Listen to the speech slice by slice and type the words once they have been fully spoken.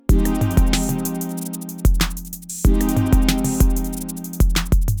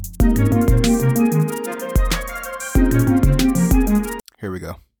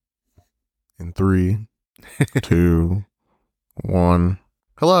3, 2, 1.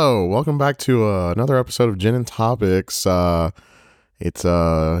 Hello, welcome back to another episode of Gin and Topics. It's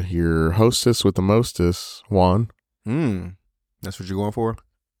your hostess with the mostest, Juan. That's what you're going for?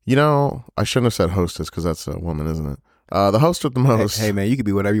 You know, I shouldn't have said hostess because that's a woman, isn't it? The host with the most. Hey, man, you can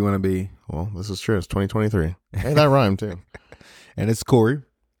be whatever you want to be. Well, this is true. It's 2023. Hey, that rhymed too. And it's Corey.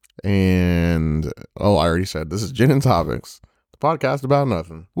 And, I already said, this is Gin and Topics, the podcast about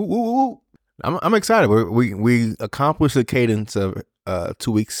nothing. Woo, woo, woo, woo. I'm excited. We accomplished the cadence of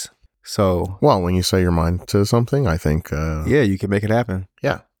 2 weeks. So, well, when you say your mind to something, I think... yeah, you can make it happen.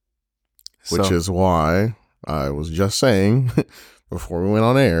 Yeah. Which is why I was just saying before we went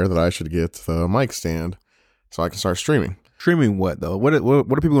on air that I should get the mic stand so I can start streaming. Streaming what, though? What are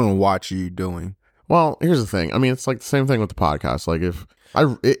people going to watch you doing? Well, here's the thing. I mean, it's like the same thing with the podcast. Like,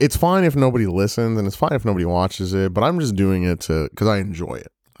 it's fine if nobody listens and it's fine if nobody watches it, but I'm just doing it because I enjoy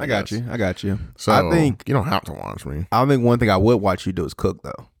it. I got you. So I think you don't have to watch me. I think one thing I would watch you do is cook,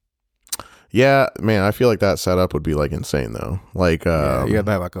 though. Yeah, man, I feel like that setup would be like insane though. Like, you have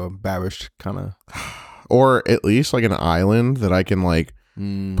to have like a Babish kind of, or at least like an island that I can like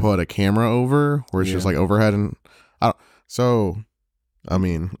put a camera over, where it's just like overhead and. I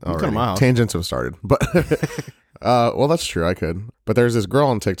mean, tangents have started, but well, that's true. I could, but there's this girl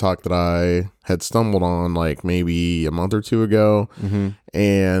on TikTok that I had stumbled on like maybe a month or two ago,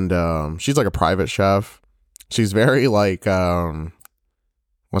 and she's like a private chef. She's very like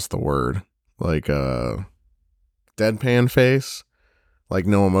what's the word? Like deadpan face, like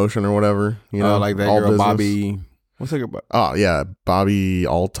no emotion or whatever. You know, like that girl business. Bobby. What's that about? Oh yeah, Bobby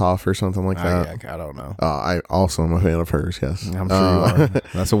Altoff or something like that. I don't know. I also am a fan of hers. Yes, I'm sure you are.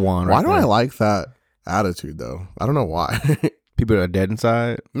 That's a one. Why do I like that attitude though? I don't know why. People that are dead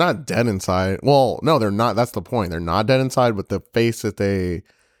inside. Not dead inside. Well, no, they're not. That's the point. They're not dead inside, but the face that they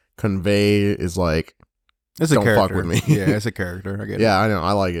convey is like, it's don't a character. Fuck with me. Yeah, it's a character. I get it. Yeah, I know.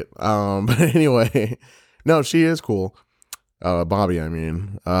 I like it. But anyway, no, she is cool. Bobby, I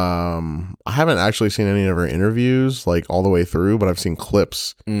mean, I haven't actually seen any of her interviews like all the way through, but I've seen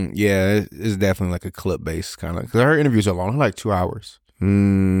clips. Yeah, it's definitely like a clip based kind of, because her interviews are long, like 2 hours.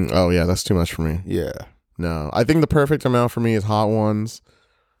 Oh yeah, that's too much for me. Yeah, no, I think the perfect amount for me is hot ones.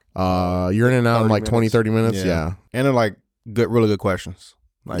 You're in and out in like 20-30 minutes. Yeah, and they're like really good questions.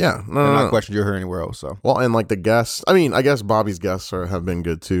 Like, yeah, they're not questions you hear anywhere else. So well, and like the guests, I mean, I guess Bobby's guests have been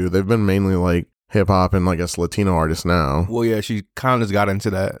good too. They've been mainly like hip hop and I guess Latino artists now. Well, yeah, she kind of just got into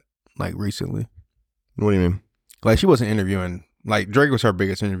that like recently. What do you mean? Like she wasn't interviewing. Like Drake was her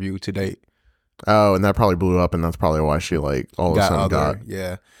biggest interview to date. Oh, and that probably blew up, and that's probably why she like all of a sudden got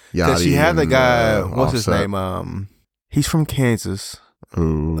Because she had the guy. What's his name? He's from Kansas.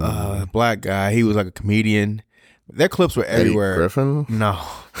 Ooh. Black guy. He was like a comedian. Their clips were everywhere. Eddie Griffin? No.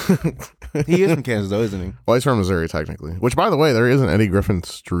 He is from Kansas though, isn't he? Well, he's from Missouri technically. Which, by the way, there is an Eddie Griffin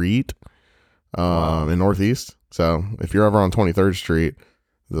Street in Northeast. So if you're ever on 23rd Street,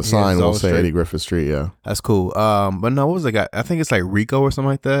 the sign will say Eddie Griffin Street. Yeah, that's cool. But no, what was the guy? I think it's like Rico or something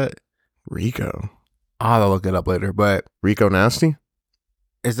like that. Rico. I'll have to look it up later. But Rico Nasty?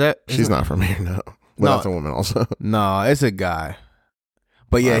 She's not from here, no. Well, that's a woman also. No, it's a guy.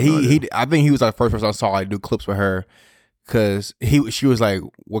 But yeah, I think he was like the first person I saw like do clips with her, because she was like,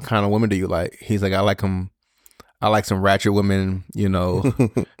 "What kind of women do you like?" He's like, "I like them. I like some ratchet women, you know."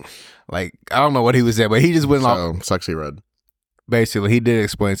 Like I don't know what he was saying, but he just went off. Sexy Red. Basically, he did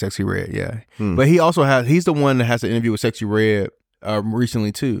explain Sexy Red, yeah. But he's the one that has an interview with Sexy Red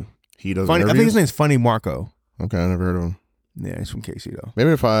recently too. He does. I think his name's Funny Marco. Okay, I never heard of him. Yeah, he's from KC though.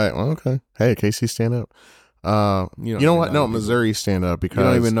 Maybe okay. Hey, KC, stand up. You know what? No, Missouri stand up, because you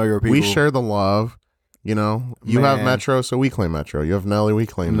don't even know your people. We share the love. You know, you have Metro, so we claim Metro. You have Nelly, we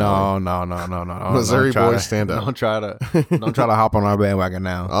claim Nelly. No. Missouri boys stand up. Don't try to hop on our bandwagon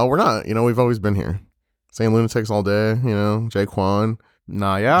now. Oh, we're not. You know, we've always been here. St. Lunatics all day. You know, Jaquan.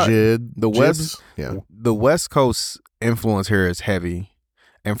 Nah, yeah. Jid. The West Coast influence here is heavy,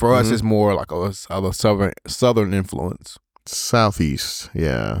 and for us, it's more like a southern influence. Southeast,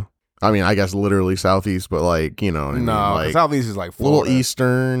 yeah. I mean, I guess literally southeast, but like, you know what I mean? Like, southeast is like Florida. A little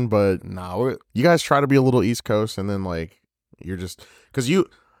eastern, but you guys try to be a little East Coast, and then like you're just because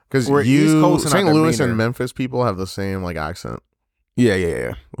St. Louis and Memphis people have the same like accent.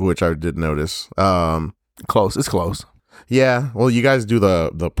 Yeah. Which I did notice. Close. It's close. Yeah. Well, you guys do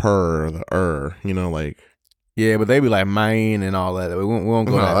the purr, the you know, like. Yeah, but they be like Maine and all that. We won't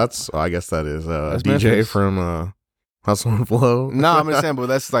go. No, I guess that is DJ Memphis. From Hustle and Flow. No, I'm just saying, but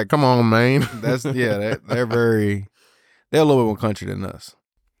that's like, come on, man. They're a little bit more country than us.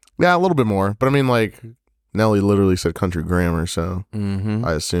 Yeah, a little bit more. But I mean, like, Nelly literally said country grammar, so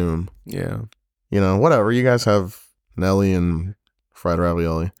I assume. Yeah. whatever. You guys have Nelly and fried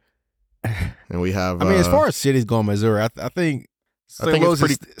ravioli, and we have. I mean, as far as cities go in Missouri, I think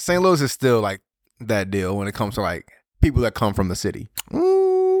St. Louis is still like that deal when it comes to like people that come from the city. I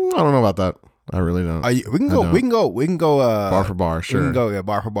don't know about that. I really don't. We can go. Bar for bar, sure. We can go,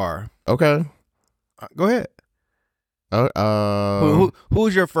 bar for bar. Okay. Go ahead.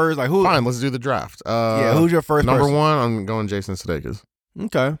 Who's your first? Like who? Fine, let's do the draft. Who's your first? Number person? one, I'm going Jason Sudeikis.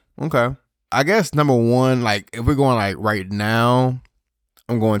 Okay. I guess number one, like if we're going like right now,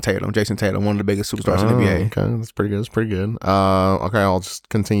 I'm going Jason Tatum, one of the biggest superstars in the NBA. Okay, that's pretty good. Okay, I'll just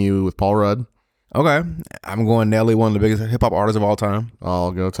continue with Paul Rudd. Okay, I'm going Nelly, one of the biggest hip hop artists of all time.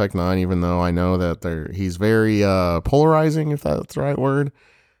 I'll go Tech Nine, even though I know that he's very polarizing, if that's the right word.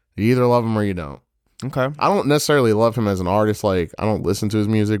 You either love him or you don't. Okay. I don't necessarily love him as an artist. Like, I don't listen to his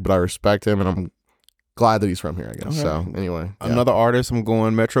music, but I respect him, and I'm glad that he's from here, I guess. Okay. So, anyway. Yeah. Another artist, I'm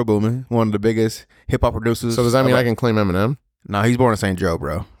going Metro Boomin, one of the biggest hip hop producers. So, does that mean I can claim Eminem? No, he's born in St. Joe,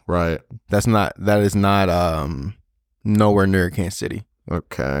 bro. Right. That is not nowhere near Kansas City.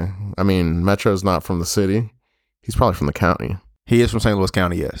 Okay. I mean, Metro's not from the city. He's probably from the county. He is from St. Louis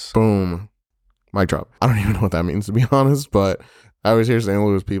County, yes. Boom. Mic drop. I don't even know what that means, to be honest, but I always hear St.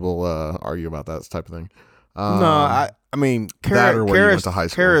 Louis people argue about that type of thing. No, I mean, Kara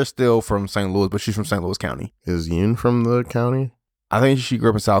is still from St. Louis, but she's from St. Louis County. Is Yoon from the county? I think she grew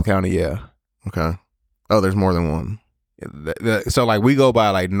up in South County, yeah. Okay. Oh, there's more than one. So, like, we go by,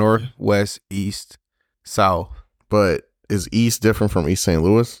 like, north, west, east, south. But is east different from East St.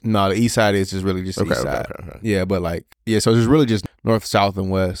 Louis? No, the east side is just really just east side. Okay. Yeah, but, like, so it's really just north, south, and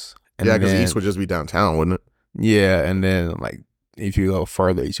west. And yeah, because east would just be downtown, wouldn't it? Yeah, and then, like, if you go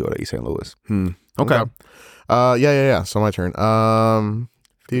further, you go to East St. Louis. Okay. Yeah. So my turn.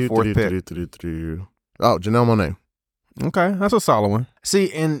 Fourth pick. Oh, Janelle Monáe. Okay, that's a solid one.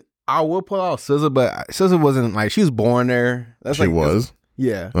 See, and I will pull out SZA, but SZA wasn't like, she was born there. She was?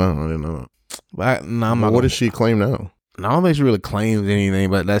 Yeah. Oh, I didn't know that. But I'm not. What does she claim now? I don't think she really claims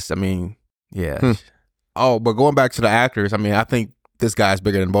anything, but yeah. Oh, but going back to the actors, I mean, I think this guy's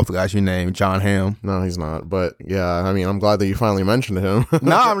bigger than both the guys you named, Jon Hamm. No, he's not. But yeah, I mean, I'm glad that you finally mentioned him.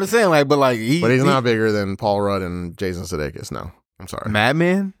 No, I'm just saying, like, but he's not bigger than Paul Rudd and Jason Sudeikis. No, I'm sorry.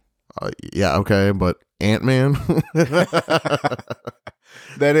 Madman? Yeah, okay, but Ant-Man.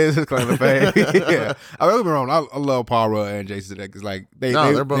 That is his claim to fame. Yeah, I don't get me wrong. I love Paul Rudd and Jason Sudeikis. Like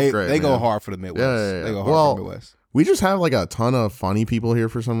they're both great. They go hard for the Midwest. Yeah. They go hard for the Midwest. We just have like a ton of funny people here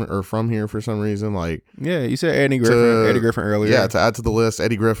from here for some reason. Like, yeah, you said Eddie Griffin earlier. Yeah, to add to the list,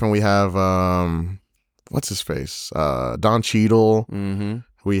 Eddie Griffin. We have what's his face? Don Cheadle. Mm-hmm.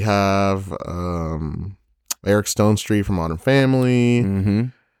 We have Eric Stonestreet from Modern Family.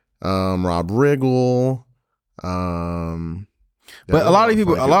 Mm-hmm. Rob Riggle. But a lot of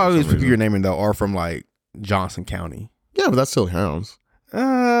these people you're naming though are from like Johnson County. Yeah, but that still counts.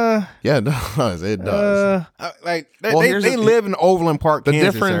 Yeah, it does. It does. They live in Overland Park,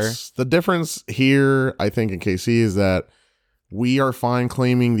 Kansas. The difference here, I think, in KC is that we are fine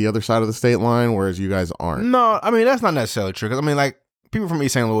claiming the other side of the state line, whereas you guys aren't. No, I mean that's not necessarily true. Because I mean, like, people from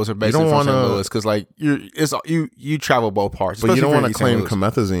East St. Louis are basically from St. Louis because like you travel both parts. But you don't want to claim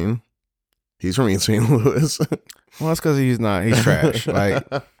Comethazine. He's from East St. Louis. Well, that's because he's not. He's trash. Like,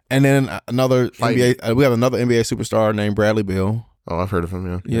 and then another NBA. We have another NBA superstar named Bradley Beal. Oh, I've heard of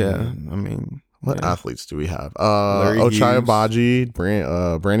him. Yeah. I mean, what athletes do we have? Ochai Agbaji,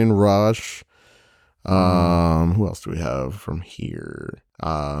 Brandon Rush. Who else do we have from here?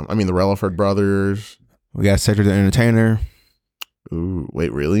 I mean, the Relaford brothers. We got Cedric the Entertainer. Ooh,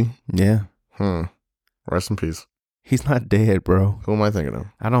 wait, really? Yeah. Rest in peace. He's not dead, bro. Who am I thinking of?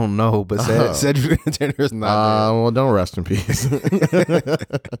 I don't know, but Cedric the Entertainer is not dead. Well, don't rest in peace.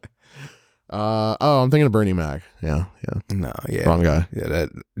 I'm thinking of Bernie Mac. Yeah. No, yeah. Wrong guy. Yeah, that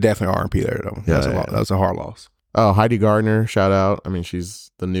definitely R&P there, though. Yeah, that was a hard loss. Oh, Heidi Gardner, shout out. I mean,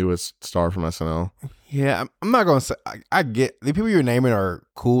 she's the newest star from SNL. Yeah, I'm not going to say, I get, the people you're naming are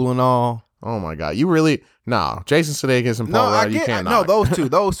cool and all. Oh my God. You really, Jason Sudeikis and Paul Rudd, you can't knock. No,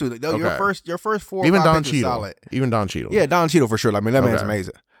 those two. Okay. Your first four. Even Don Cheadle. Even Don Cheadle. Yeah, Don Cheadle for sure. I mean, that man's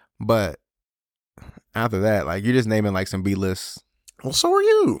amazing. But after that, like, you're just naming like some B-list. Well, so are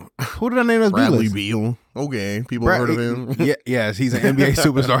you. Who did I name as Bradley B-list? Beal. Okay, people have heard of him. Yes, he's an NBA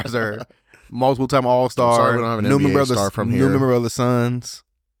superstar, sir. Multiple time All-Star. Sorry, we don't have an NBA star from here. New member of the Suns.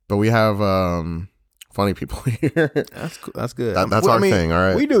 But we have funny people here. That's good. That's our thing. All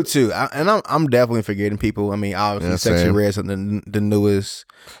right, we do too. I'm definitely forgetting people. I mean, obviously, Sexy Red's the newest.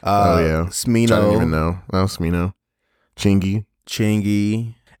 Smino. I don't even know. Oh, Smino. Chingy.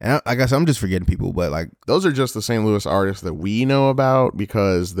 And I guess I'm just forgetting people, but like those are just the St. Louis artists that we know about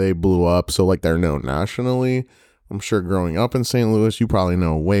because they blew up. So like they're known nationally. I'm sure growing up in St. Louis, you probably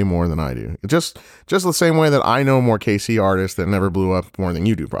know way more than I do. Just the same way that I know more KC artists that never blew up more than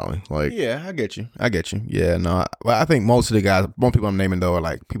you do, probably. Like, yeah, I get you. Yeah, no, I think most of the guys, most people I'm naming though, are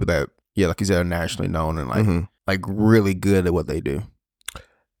like people that, yeah, like you said, are nationally known and like like really good at what they do.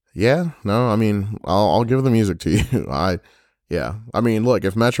 Yeah, no, I mean, I'll give the music to you. Yeah, I mean, look,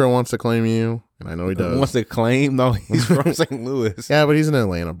 if Metro wants to claim you, and I know he does. Wants to claim? No, he's from St. Louis. Yeah, but he's an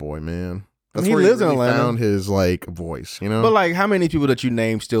Atlanta boy, man. That's he where lives he really in Atlanta. Found his like voice, you know. But like, how many people that you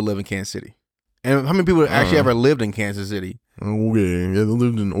name still live in Kansas City? And how many people actually ever lived in Kansas City? Okay, yeah, they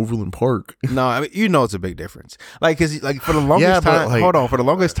lived in Overland Park. No, I mean, you know it's a big difference. Like, cause like for the longest time, like, hold on, for the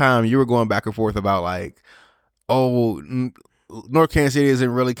longest time, you were going back and forth about like, oh, North Kansas City isn't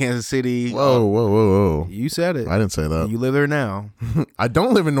really Kansas City. Whoa. You said it. I didn't say that. You live there now. I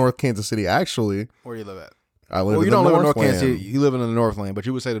don't live in North Kansas City, actually. Where do you live at? I live in you don't the live in North Northland. Kansas City. You live in the Northland, but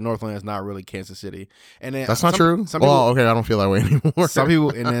you would say the Northland is not really Kansas City. And then that's not true. Some people, okay, I don't feel that way anymore. Some people,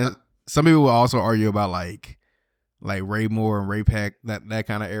 and then some people will also argue about like Raymore and Ray-Pac, that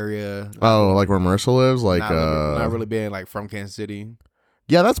kind of area. Oh, like where Mercer lives, like not really being like from Kansas City.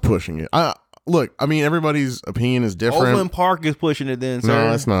 Yeah, that's pushing it. Look, I mean, everybody's opinion is different. Overland Park is pushing it then, sir. No,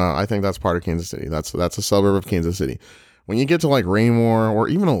 that's not. I think that's part of Kansas City. That's a suburb of Kansas City. When you get to like Raymore or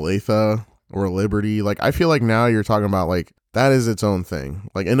even Olathe or Liberty, like I feel like now you're talking about like that is its own thing.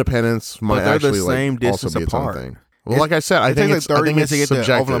 Like Independence might actually the same like also be its apart. own thing. Well, like I said, I think takes like 30 minutes to get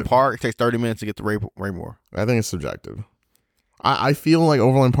subjective. to Overland Park. It takes 30 minutes to get to Raymore. I think it's subjective. I feel like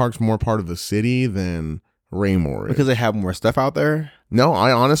Overland Park's more part of the city than Raymore is. Because they have more stuff out there? No,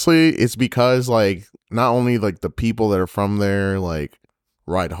 I honestly, it's because like not only like the people that are from there like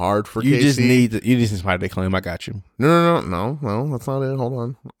ride hard for you KC. You just need somebody to claim. I got you. No, that's not it. Hold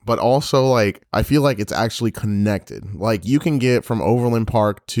on. But also like I feel like it's actually connected. Like you can get from Overland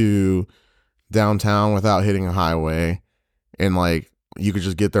Park to downtown without hitting a highway, and like you could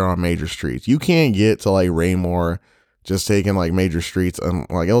just get there on major streets. You can't get to like Raymore just taking like major streets, and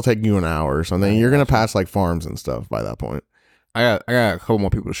like it'll take you an hour or something. You're gonna pass like farms and stuff by that point. I got a couple more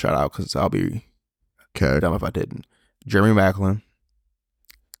people to shout out because I'll be dumb if I didn't. Jeremy Maclin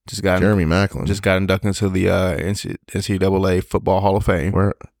just got inducted into the NCAA Football Hall of Fame.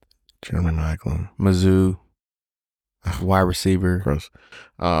 Where Jeremy Maclin, Mizzou, wide receiver. Gross.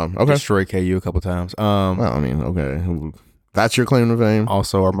 Okay, destroyed KU a couple times. Well, I mean, okay, that's your claim to fame.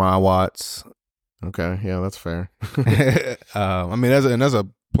 Also, Armand Watts. Okay, yeah, that's fair. I mean, there's a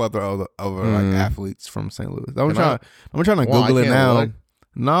plethora of like athletes from St. Google I'm trying to Google it now. Look.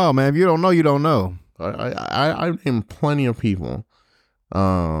 No, man, if you don't know, you don't know. I named plenty of people.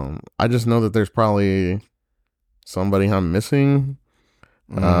 I just know that there's probably somebody I'm missing.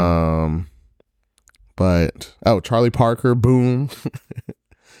 But Charlie Parker, boom.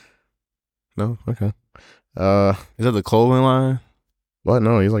 No, okay. Is that the clothing line? What?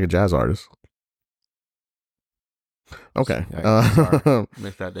 No, he's like a jazz artist. Okay.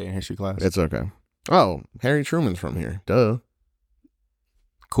 Missed that day in history class. It's okay. Oh, Harry Truman's from here. Duh.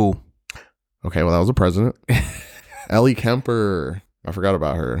 Cool. Okay, well, that was a president. Ellie Kemper. I forgot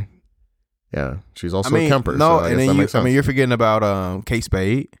about her. Yeah, she's also a Kemper. No, so and then you're forgetting about Kate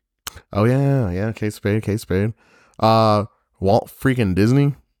Spade. Oh yeah, Kate Spade. Walt freaking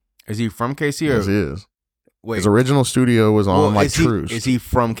Disney. Is he from KC or? Yes, he is. Wait, his original studio was on Troost. Is he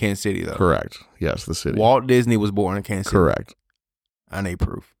from Kansas City though? Correct. Yes, the city. Walt Disney was born in Kansas City. Correct. I need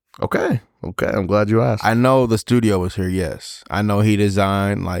proof. Okay. I'm glad you asked. I know the studio was here. Yes, I know he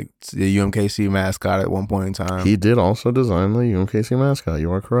designed like the UMKC mascot at one point in time. He did also design the UMKC mascot.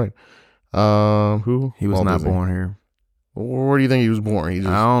 You are correct. Who? He was Walt not Disney. born here. Where do you think he was born?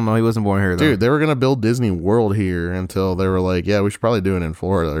 I don't know. He wasn't born here, though. Dude, they were gonna build Disney World here until they were like, yeah, we should probably do it in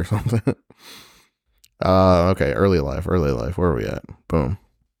Florida or something. Okay, early life. Where are we at? Boom.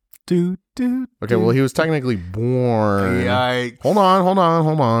 Okay, well, he was technically born. Yikes. Hold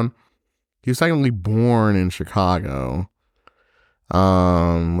on. He was technically born in Chicago.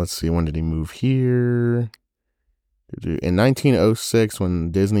 Let's see, when did he move here? In 1906,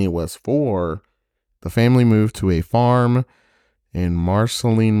 when Disney was 4, the family moved to a farm in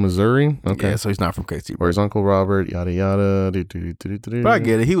Marceline, Missouri. Okay, yeah, so he's not from KC. Where's Uncle Robert? Yada yada. But I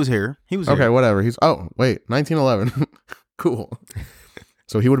get it. He was here. Okay, whatever. 1911. Cool.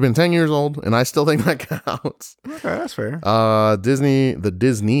 So he would have been 10 years old, and I still think that counts. Okay, that's fair. The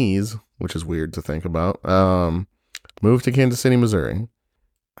Disneys, which is weird to think about, moved to Kansas City, Missouri.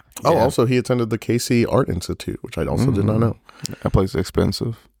 Yeah. Oh, also he attended the KC Art Institute, which I also did not know. That place is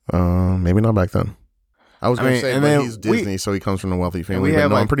expensive. Maybe not back then. I was going to say, but he's Disney, so he comes from a wealthy family. But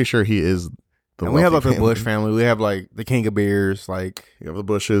no, I'm pretty sure he is the wealthy we have like family. the Bush family. We have like the King of Beers. Like you have the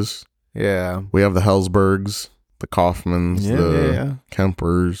Bushes. Yeah. We have the Hellsbergs, the Kaufmans, the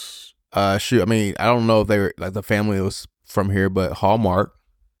Kempers. Shoot. I mean, I don't know if they were like the family was from here, but Hallmark.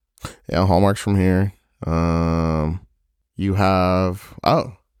 Yeah, Hallmark's from here. You have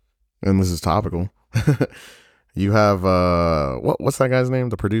and this is topical. You have what's that guy's name?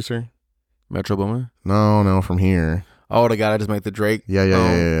 The producer? Metro Boomin? No, from here. Oh, the guy that just made the Drake.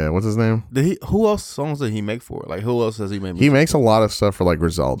 Yeah. What's his name? Who else songs did he make for? Like, who else has he made? He makes a lot of stuff for like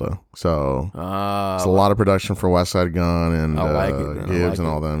Griselda. So it's a lot of production for West Side Gun and Gibbs and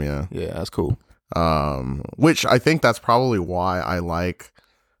all them. Yeah, that's cool. Which I think that's probably why I like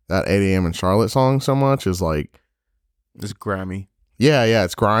that 8 a.m. in Charlotte song so much. Is like it's grimy. Yeah,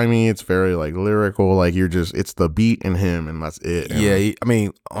 it's grimy. It's very like lyrical. Like it's the beat and him, and that's it. And I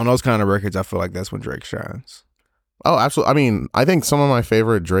mean, on those kind of records, I feel like that's when Drake shines. Oh, absolutely. I mean, I think some of my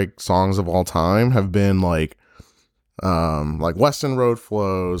favorite Drake songs of all time have been like Weston Road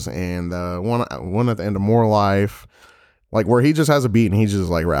Flows and one at the end of More Life, like where he just has a beat and he's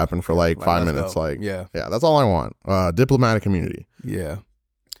just like rapping for like 5 minutes. Go. Like, yeah, that's all I want. Diplomatic Immunity. Yeah.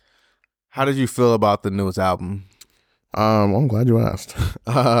 How did you feel about the newest album? Well, I'm glad you asked.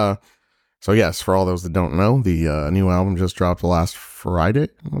 So yes, for all those that don't know, the new album just dropped last Friday,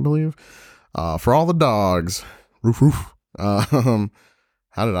 I believe. For all the dogs. Roof, roof.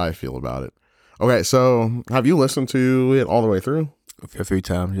 How did I feel about it? Okay, so have you listened to it all the way through? A few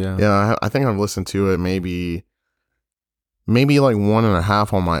times, yeah. Yeah, I think I've listened to it maybe like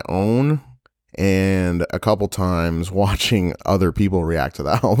 1.5 on my own, and a couple times watching other people react to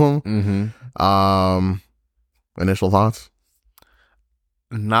the album. Mm-hmm. Initial thoughts?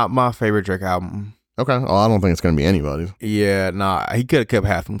 Not my favorite Drake album. Okay, well, I don't think it's gonna be anybody's. Yeah, nah, he could have kept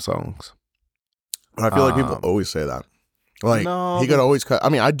half them songs. I feel like people always say that. Like, he could always cut. I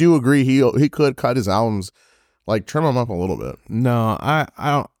mean, I do agree. He could cut his albums, like trim them up a little bit. No, I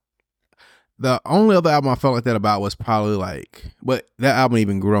don't. The only other album I felt like that about was probably like, but that album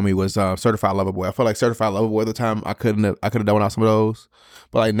even grew on me was Certified Lover Boy. I felt like Certified Lover Boy at the time I could have done without some of those,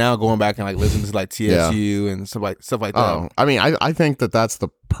 but like now going back and like listening to like TSU and stuff like that. Oh, I mean, I think that's the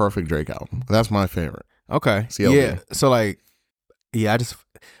perfect Drake album. That's my favorite. Okay, CLB. Yeah. So like, I just.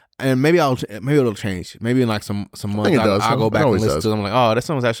 And maybe it'll change. Maybe in like some months I'll go back and listen to them. I'm like, oh, that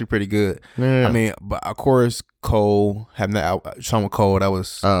song was actually pretty good. Yeah. I mean, but of course, Cole having that song with Cole, that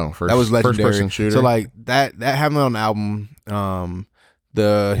was legendary. First person shooter. So like that having it on the album,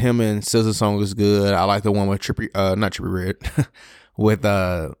 the him and SZA song was good. I like the one with not Trippie Redd, with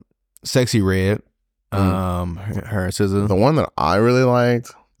Sexy Red. Her and SZA. The one that I really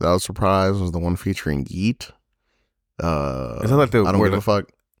liked, that I was surprised, was the one featuring Yeet. Is that like the I don't give a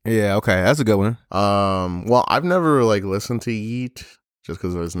fuck. Yeah, okay, that's a good one. Well, I've never like listened to Yeet just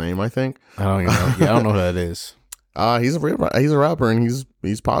because of his name. I think I don't even know. Yeah, I don't know who that is. He's a rapper and he's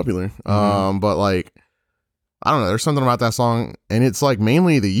popular. Mm-hmm. But like, I don't know. There's something about that song, and it's like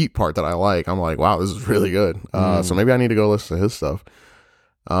mainly the Yeet part that I like. I'm like, wow, this is really good. So maybe I need to go listen to his stuff.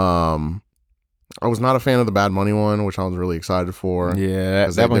 I was not a fan of the Bad Money one, which I was really excited for. Yeah,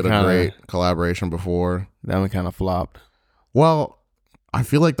 that one did a great collaboration before. That one kind of flopped. Well, I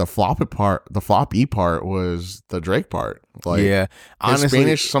feel like the floppy part was the Drake part. Like, yeah, honestly, his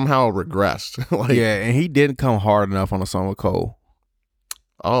Spanish somehow regressed. Like, yeah, and he didn't come hard enough on a song with Cole.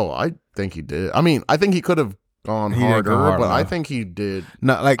 Oh, I think he did. I mean, I think he could have gone harder, but I think he did.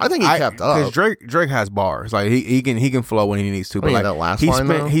 No, like I think he kept up. Because Drake has bars. Like he can flow when he needs to. But like that last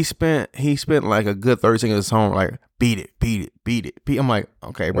line, he spent like a good 30 seconds of the song like beat it. I'm like,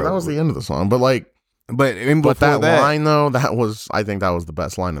 okay, bro. Well, that was the end of the song, but like. But that line though, I think that was the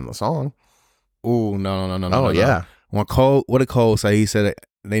best line in the song. Ooh, no. Oh yeah. When Cole, what did Cole say? He said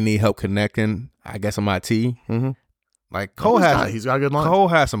they need help connecting. I guess on my T. Mm-hmm. Like Cole he's got good lines. Cole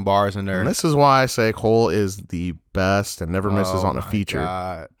has some bars in there. And this is why I say Cole is the best and never misses on a feature.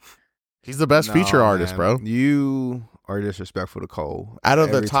 God. He's the best feature artist, bro. You are disrespectful to Cole. Out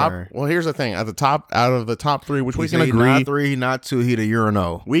of the top, well, here's the thing. Out of the top three, which we can agree, not 3, not 2, he the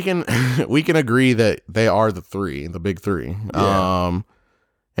Urano. We can agree that they are the big three. Yeah.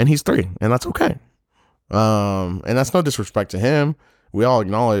 And he's 3, and that's okay. And that's no disrespect to him. We all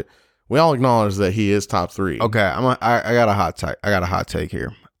acknowledge that he is top 3. Okay, I got a hot take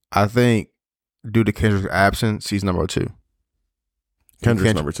here. I think due to Kendrick's absence, he's number 2.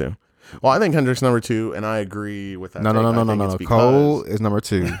 Kendrick's number 2. Well, I think Kendrick's number 2, and I agree with that. No. Cole is number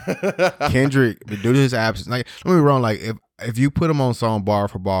 2. Kendrick, due to his absence, like don't get me wrong, like if you put him on song bar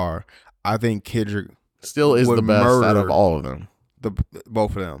for bar, I think Kendrick still is the best out of all of them.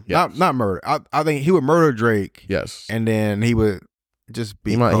 both of them. Yes. Not murder. I think he would murder Drake. Yes. And then he would just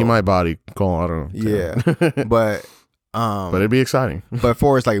be he might body Cole. I don't know. Yeah. But it'd be exciting. But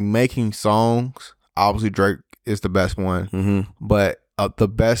for it's like making songs, obviously Drake is the best one. Mm-hmm. But the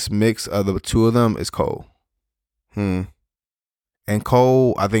best mix of the two of them is Cole. And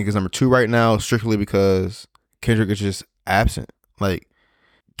Cole, I think, is number 2 right now, strictly because Kendrick is just absent. Like,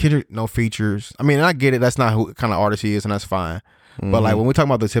 Kendrick, no features. I mean, I get it. That's not who kind of artist he is, and that's fine. Mm-hmm. But like when we talk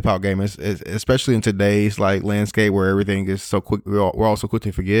about this hip hop game, it's especially in today's like landscape where everything is so quick, we're all so quick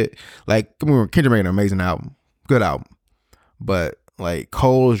to forget. Like, Kendrick made an amazing album, good album, but like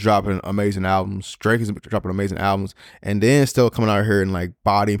Cole is dropping amazing albums, Drake is dropping amazing albums, and then still coming out here and like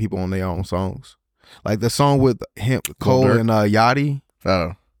bodying people on their own songs. Like the song with him, Cole and Yachty.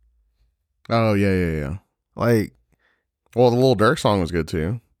 Oh yeah. Like, well, the Lil Durk song was good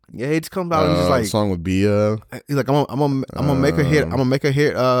too. Yeah, he just comes out and just like the song with Bia. He's like, I'm gonna make a hit. I'm gonna make a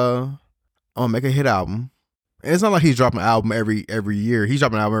hit. I'm gonna make a hit album. And it's not like he's dropping an album every year. He's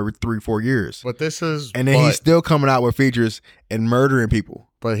dropping an album every 3-4 years. But this is, and then he's still coming out with features and murdering people.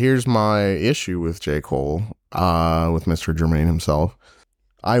 But here's my issue with J. Cole, with Mr. Jermaine himself.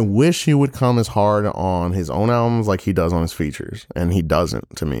 I wish he would come as hard on his own albums like he does on his features, and he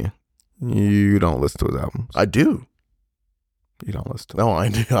doesn't. To me, you don't listen to his albums. I do. You don't listen to them. No, I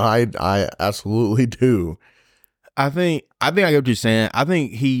do. I absolutely do. I think I get what you're saying. I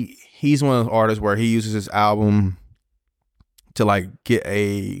think he's one of those artists where he uses his album to like get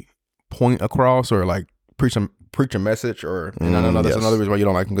a point across or like preach a message, or and I know that's another reason why you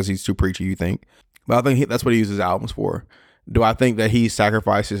don't like him, because he's too preachy, you think. But I think that's what he uses albums for. Do I think that he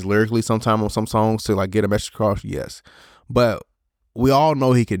sacrifices lyrically sometime on some songs to like get a message across? Yes. But we all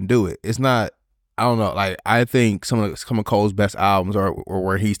know he can do it. It's not, I don't know, like I think some of Cole's best albums are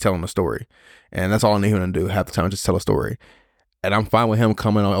where he's telling a story. And that's all I need him to do half the time, just tell a story. And I'm fine with him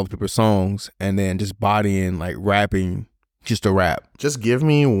coming on other people's songs and then just bodying, like rapping just to rap. Just give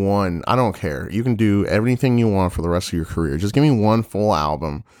me one. I don't care. You can do everything you want for the rest of your career. Just give me one full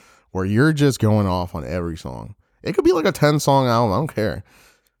album where you're just going off on every song. It could be like a 10-song album. I don't care.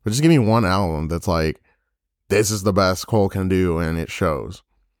 But just give me one album that's like, this is the best Cole can do, and it shows.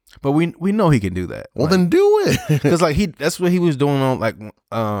 But we know he can do that. Well, then do it. Because like that's what he was doing on like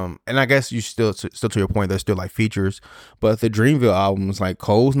and I guess you still to your point, there's still like features. But the Dreamville albums, like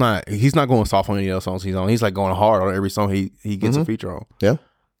Cole's he's not going soft on any other songs he's on. He's like going hard on every song he gets a feature on. Yeah.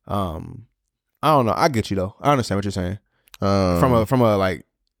 I don't know. I get you though. I understand what you're saying. From a like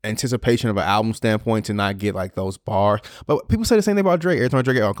anticipation of an album standpoint, to not get like those bars. But people say the same thing about Drake. Every time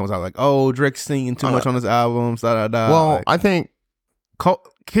Drake album comes out, like, oh, Drake's singing too much on his albums. Well, like, I think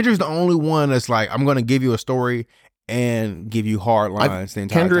Kendrick's the only one that's like, I'm going to give you a story and give you hard lines the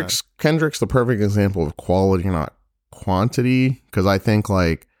entire time. Kendrick's the perfect example of quality, not quantity, because I think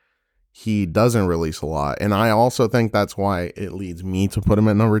like he doesn't release a lot. And I also think that's why it leads me to put him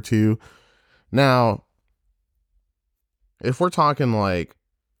at number 2. Now, if we're talking like,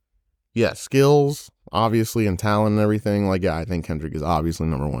 yeah, skills, obviously, and talent and everything, like, yeah, I think Kendrick is obviously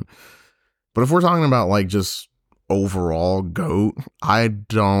number 1. But if we're talking about like just overall GOAT, I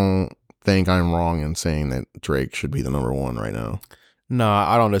don't think I'm wrong in saying that Drake should be the number 1 right now. No,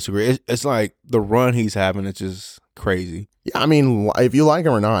 I don't disagree. It's like the run he's having, it's just crazy. Yeah, I mean, if you like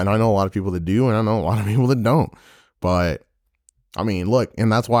him or not, and I know a lot of people that do, and I know a lot of people that don't. But, I mean, look, and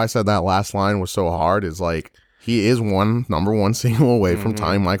that's why I said that last line was so hard, is like, he is number 1 single away from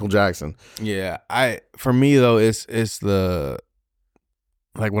tying Michael Jackson. Yeah, for me though, it's the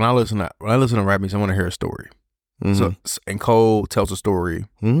like when I listen to rap music, I want to hear a story. So, and Cole tells a story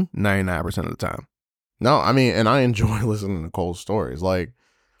 99% of the time. No, I mean, and I enjoy listening to Cole's stories. Like,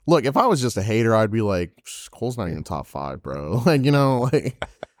 look, if I was just a hater, I'd be like, Cole's not even top 5, bro. Like, you know, like,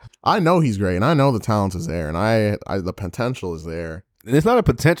 I know he's great, and I know the talent is there, and I the potential is there. And it's not a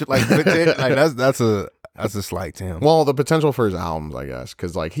potential, like that's a slight to him. Well, the potential for his albums, I guess,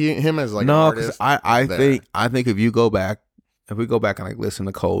 because like him as like an artist. I think if we go back and like listen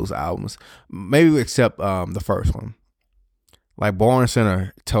to Cole's albums, maybe we accept the first one, like Born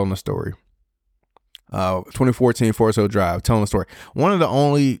Center, telling a story. 2014 Forest Hill Drive, telling a story. One of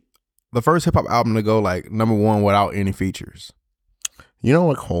the first hip hop album to go like number 1 without any features. You know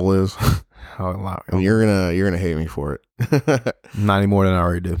what Cole is? And you're gonna hate me for it. Not any more than I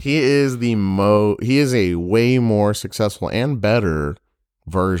already do. He is a way more successful and better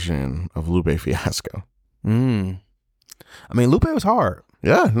version of Lupe Fiasco. I mean, Lupe was hard.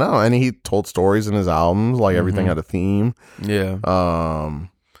 Yeah, no, and he told stories in his albums, like everything had a theme. Yeah.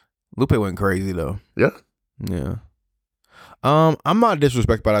 Lupe went crazy though. Yeah. I'm not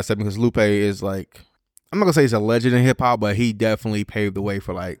disrespected by that said, because Lupe is like, I'm not gonna say he's a legend in hip hop, but he definitely paved the way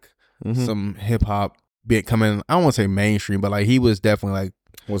for like some hip hop coming. I don't want to say mainstream, but like he was definitely like.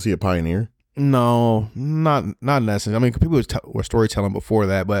 Was he a pioneer? No, not necessarily. I mean, people were storytelling before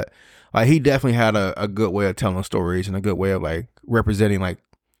that, but like he definitely had a good way of telling stories and a good way of like representing like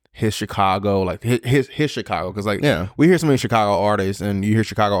his Chicago, like his Chicago. Because like we hear so many Chicago artists, and you hear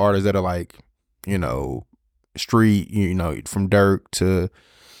Chicago artists that are like, you know, street, you know, from Dirk to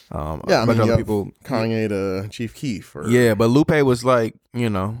a bunch of other people, Kanye to Chief Keef. But Lupe was like, you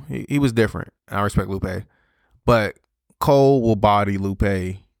know, he was different. I respect Lupe, but Cole will body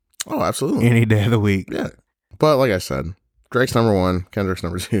Lupe. Oh, absolutely. Any day of the week. Yeah. But like I said, Drake's number 1, Kendrick's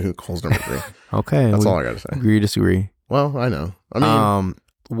number 2, Cole's number 3. Okay. That's all I got to say. Agree, disagree. Well, I know. I mean,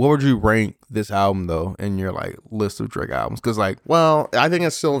 what would you rank this album though in your like list of Drake albums? Because like, well, I think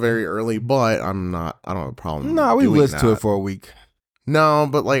it's still very early, but I don't have a problem. No, we listened to it for a week. No,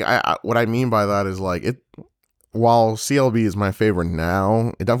 but like what I mean by that is like it. While CLB is my favorite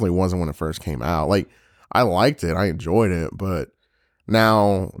now, it definitely wasn't when it first came out. Like I liked it, I enjoyed it, but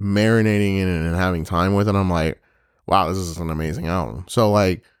now marinating in it and having time with it, I'm like, wow, this is an amazing album. So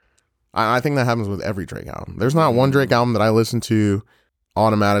like, I think that happens with every Drake album. There's not one Drake album that I listen to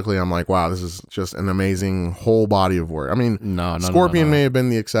automatically. I'm like, wow, this is just an amazing whole body of work. I mean, no, Scorpion may have been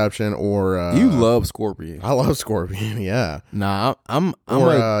the exception, or you love Scorpion. I love Scorpion. Yeah. Nah, I'm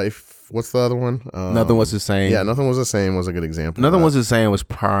or like, what's the other one? Nothing Was the Same. Yeah, Nothing Was the Same was a good example. Nothing Was the Same was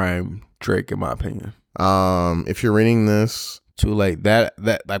prime Drake in my opinion. If you're reading this. Too late. That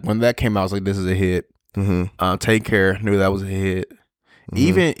like when that came out, I was like, this is a hit. Take Care, knew that was a hit.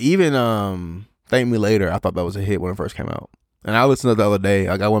 Even Thank Me Later, I thought that was a hit when it first came out. And I listened to it the other day.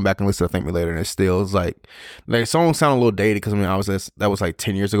 Like I went back and listened to Thank Me Later, and it still is like the song sounded a little dated because I mean that was like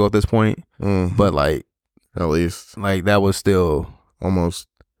 10 years ago at this point. But like at least like that was still almost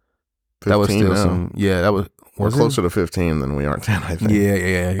 15 that was still now. That was we're closer to 15 than we are 10. I think.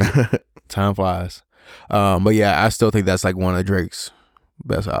 Yeah. Time flies. But yeah, I still think that's like one of Drake's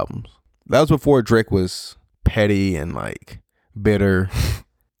best albums. That was before Drake was petty and like bitter.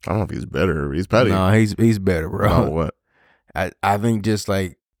 I don't know if he's bitter. He's petty. No, he's better, bro. About what? I think just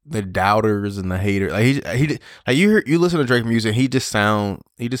like the doubters and the haters. Like he like you listen to Drake music, he just sounds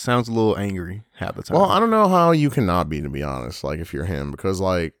a little angry half the time. Well, I don't know how you cannot be, to be honest. Like if you're him, because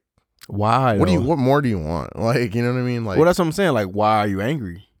like why? What more do you want? Like, you know what I mean? Like, well, that's what I'm saying. Like, why are you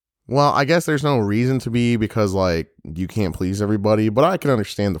angry? Well, I guess there's no reason to be because like you can't please everybody, but I can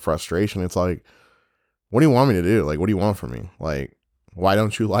understand the frustration. It's like, what do you want me to do? Like, what do you want from me? Like, why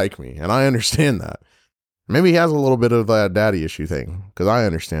don't you like me? And I understand that. Maybe he has a little bit of that daddy issue thing because I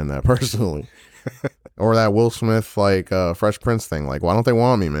understand that personally. Or that Will Smith like Fresh Prince thing. Like, why don't they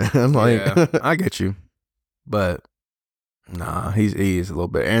want me, man? Like, yeah, I get you, but nah, he is a little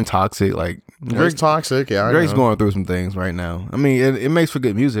bit and toxic. Like Drake's toxic. Yeah, Drake's going through some things right now. I mean, it makes for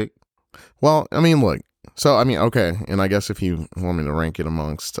good music. Well, I mean, look. So, I mean, okay, and I guess if you want me to rank it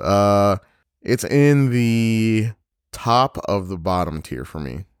amongst, it's in the top of the bottom tier for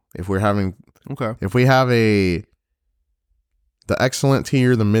me. If we have the excellent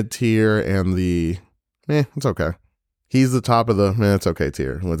tier, the mid tier, and the it's okay. He's the top of the it's okay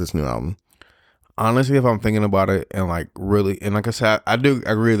tier with this new album. Honestly, if I'm thinking about it and like really, and like I said, I do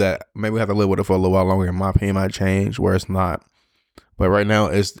agree that maybe we have to live with it for a little while longer. In my opinion, might change where it's not. But right now,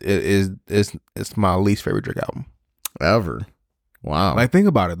 it's my least favorite Drake album ever. Wow. Like think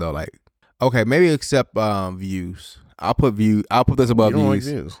about it though. Like okay, maybe except Views. I'll put this above you don't Views.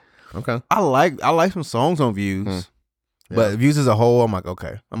 Like Views. Okay. I like some songs on Views, Yeah. but Views as a whole, I'm like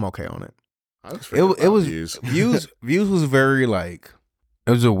okay, I'm okay on it. It was Views. Views was very like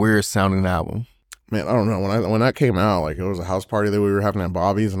it was a weird sounding album. Man, I don't know. When that came out, like it was a house party that we were having at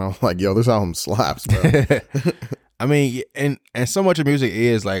Bobby's, and I was like, "Yo, this album slaps, bro." I mean, and so much of music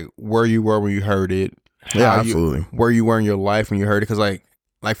is like where you were when you heard it. Yeah, absolutely. Where you were in your life when you heard it, because like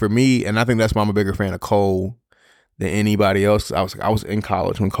for me, and I think that's why I'm a bigger fan of Cole than anybody else. I was in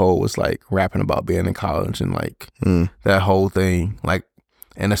college when Cole was like rapping about being in college and like that whole thing, like,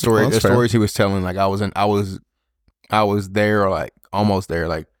 and the stories he was telling, like I was there, or like almost there,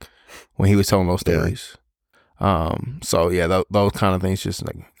 like when he was telling those stories. Yeah. So yeah, those kind of things just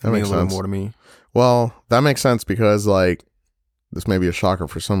like mean a little more to me. Well, that makes sense because like this may be a shocker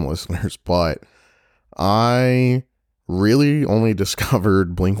for some listeners, but I really only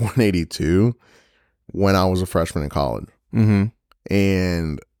discovered Blink-182 when I was a freshman in college.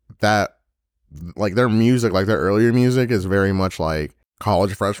 And that, like their music, like their earlier music is very much like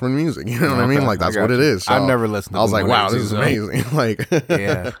college freshman music. You know what I mean? Like that's what it is. So I've never listened to I was like, wow, this is amazing. Like,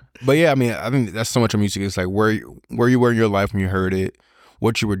 yeah. But yeah, I mean, I think that's so much of music. It's like where you were in your life when you heard it,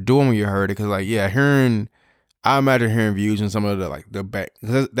 what you were doing when you heard it. Because like, yeah, I imagine hearing views and some of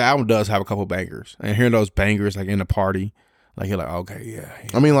the album does have a couple bangers, and hearing those bangers like in the party, like you're like, okay, yeah.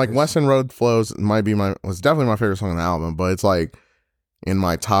 I mean, like Western Road Flows was definitely my favorite song on the album, but it's like in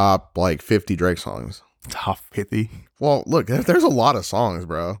my top like 50 Drake songs. Top 50. Well, look, there's a lot of songs,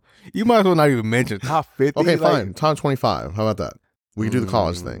 bro. You might as well not even mention top 50. Okay, fine. Top 25. How about that? We can do the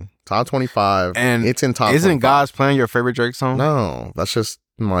college thing. Top 25. And it's in top Isn't 25. God's Plan your favorite Drake song? No, that's just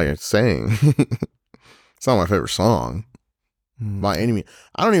my saying. It's not my favorite song by any means.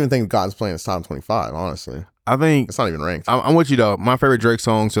 I don't even think God's Plan is top 25, honestly. I think it's not even ranked. I'm with you though. My favorite Drake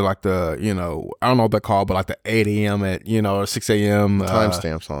songs are like the, I don't know what they're called, but like the 8 a.m. at, 6 a.m.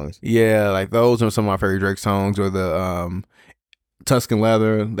 Timestamp songs. Yeah, like those are some of my favorite Drake songs, or the Tuscan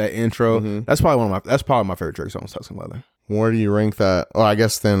Leather, that intro. Mm-hmm. That's probably my favorite Drake songs, Tuscan Leather. Where do you rank that? Oh, I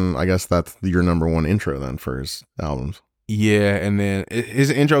guess that's your number one intro then for his albums. Yeah, and then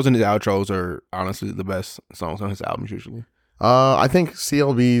his intros and his outros are honestly the best songs on his albums usually. I think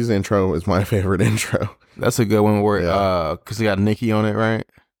CLB's intro is my favorite intro. That's a good one where because he got Nicki on it, right?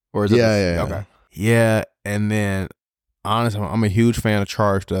 Or is it okay. Yeah, and then honestly, I'm a huge fan of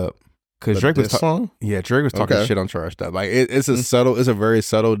Charged Up. Because Drake was talking shit on Charged Up. Like it's a very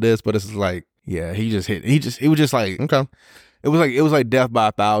subtle diss, but it's like, yeah, it was just like, okay. It was like Death by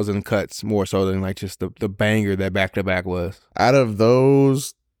 1,000 cuts more so than like just the banger that Back to Back was. Out of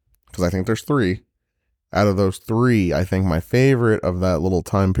those, because I think there's 3. Out of those 3, I think my favorite of that little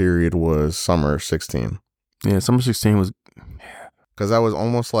time period was Summer 16. Yeah, Summer 16 was, because that was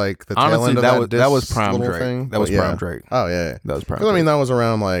almost like the tail end of that was prime Drake. Thing. That was prime Drake. Oh yeah, that was prime. Drake. I mean, that was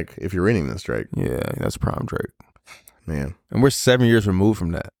around like if you're reading this Drake. Yeah, that's prime Drake. Man, and we're 7 years removed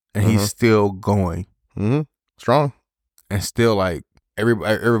from that, and he's still going. Mm-hmm. Strong. And still, like,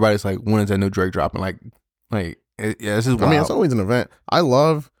 everybody's like, when is that new Drake dropping? This is wild. I mean, it's always an event.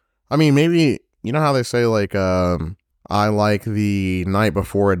 Maybe, you know how they say, like, I like the night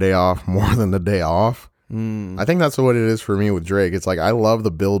before a day off more than the day off? I think that's what it is for me with Drake. It's like, I love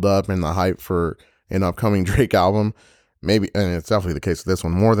the build-up and the hype for an upcoming Drake album. Maybe, and it's definitely the case with this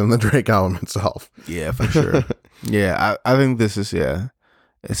one, more than the Drake album itself. Yeah, for sure. Yeah, I think this is,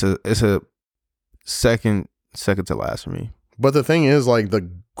 it's a second to last for me. But the thing is, like,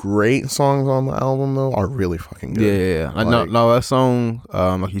 the great songs on the album though are really fucking good. Yeah. Like, no, that song,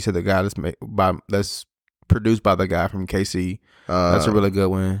 like you said, the guy that's produced by the guy from KC. That's a really good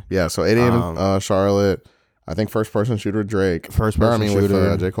one. Yeah. So 8 a.m. Charlotte. I think First Person Shooter Drake. First Person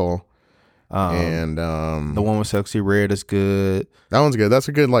Shooter with J. Cole. And the one with Sexy Red is good. That one's good. That's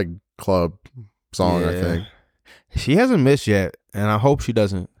a good like club song. I think she hasn't missed yet, and I hope she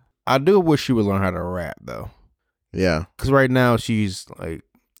doesn't. I do wish she would learn how to rap though. Yeah, because right now she's like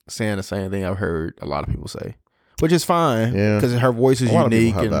saying the same thing I've heard a lot of people say, which is fine. Yeah, because her voice is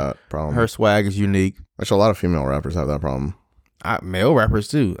unique and that problem. Her swag is unique. Actually, a lot of female rappers have that problem. Male rappers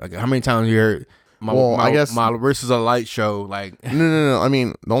too. Like, how many times you heard? I guess my This Is a Light show. Like, no. I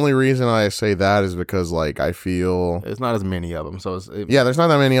mean, the only reason I say that is because like I feel it's not as many of them. So there's not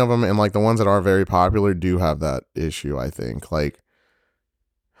that many of them, and like the ones that are very popular do have that issue. I think like.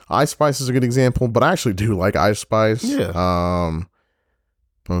 Ice Spice is a good example, but I actually do like Ice Spice. Yeah.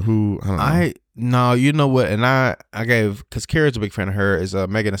 But who? I don't know. No, you know what? And I gave, because Kara's a big fan of her, is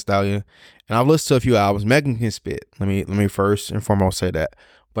Megan Thee Stallion, and I've listened to a few albums. Megan can spit. Let me first and foremost say that.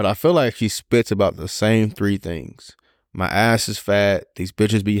 But I feel like she spits about the same 3 things. My ass is fat. These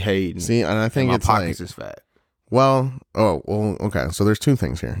bitches be hating. See, and I think and it's my pockets is fat. Well, okay. So there's 2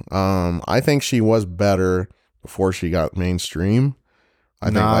 things here. I think she was better before she got mainstream. I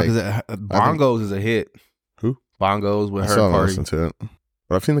think Bongos is a hit. Who? Bongos with her party. I haven't listened to it,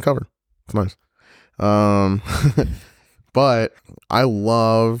 but I've seen the cover. It's nice. But I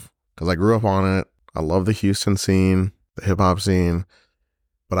love, because I grew up on it, I love the Houston scene, the hip hop scene,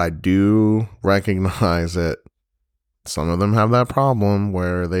 but I do recognize that some of them have that problem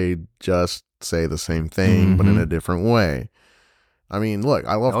where they just say the same thing, but in a different way. I mean, look,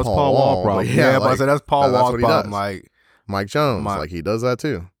 I love Paul Wall problem. Yeah, but I said that's Paul Wall's problem. Like Mike Jones, like he does that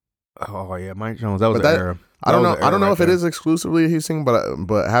too. Oh yeah, Mike Jones. That was the era. I don't know if it is exclusively a Houston,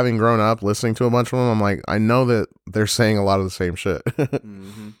 but having grown up listening to a bunch of them, I'm like, I know that they're saying a lot of the same shit.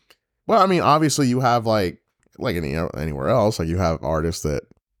 Well, I mean, obviously you have like anywhere else, like you have artists that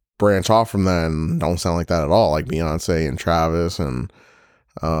branch off from that and don't sound like that at all, like Beyonce and Travis and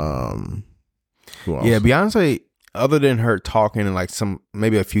who else? Yeah, Beyonce. Other than her talking and like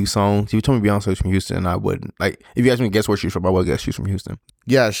maybe a few songs, if you told me Beyonce's from Houston, and I wouldn't. Like, if you asked me to guess where she's from, I would guess she's from Houston.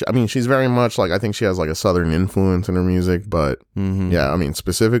 Yeah, she's very much like, I think she has like a Southern influence in her music, but yeah, I mean,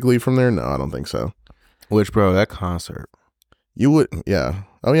 specifically from there, no, I don't think so. Which, bro, that concert. You would, yeah.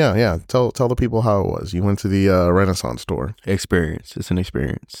 Oh yeah, yeah. Tell the people how it was. You went to the Renaissance store. Experience. It's an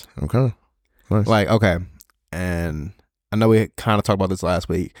experience. Okay, nice. Like, okay, and I know we kind of talked about this last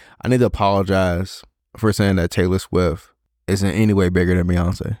week. I need to apologize for saying that Taylor Swift isn't any way bigger than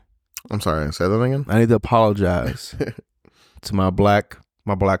Beyonce. I'm sorry. Say that again. I need to apologize to my black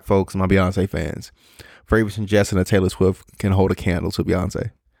folks, my Beyonce fans, for even suggesting that Taylor Swift can hold a candle to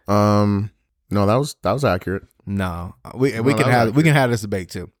Beyonce. No, that was accurate. No, we can have this debate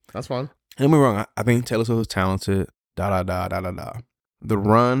too. That's fine. Don't get me wrong. I think Taylor Swift is talented. The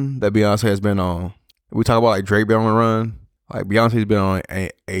run that Beyonce has been on. We talk about like Drake being on a run. Like Beyonce's been on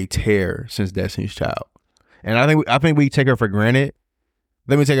a tear since Destiny's Child, and I think we take her for granted.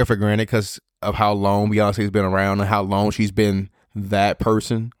 Let me take her for granted because of how long Beyonce's been around and how long she's been that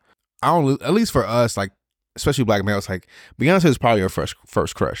person. At least for us, like especially black males, like Beyonce is probably our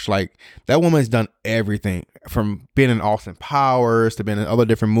first crush. Like that woman's done everything from being in Austin Powers to being in other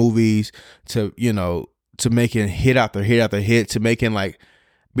different movies to to making hit after hit after hit to making like.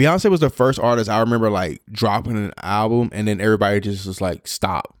 Beyonce was the first artist I remember like dropping an album and then everybody just was like,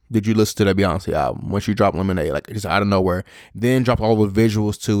 stop. Did you listen to that Beyonce album? When she dropped Lemonade, like just out of nowhere. Then dropped all the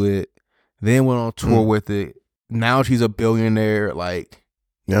visuals to it. Then went on tour with it. Now she's a billionaire. Like,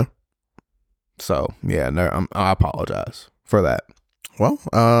 yeah. So yeah, no, I apologize for that. Well,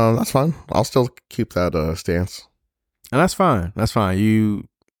 that's fine. I'll still keep that stance. And that's fine. That's fine.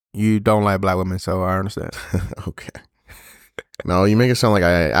 You don't like black women, so I understand. Okay. No, you make it sound like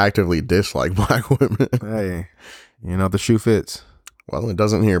I actively dislike black women. Hey, the shoe fits. Well, it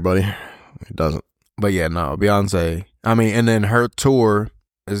doesn't here, buddy. It doesn't. But yeah, no, Beyonce. I mean, and then her tour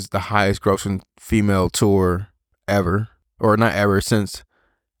is the highest grossing female tour ever. Or not ever, since,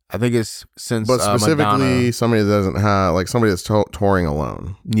 I think it's since But specifically, Madonna. somebody that doesn't have, like somebody that's touring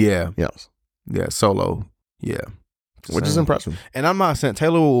alone. Yeah. Yes. Yeah, solo. Yeah. Which is impressive. And I'm not saying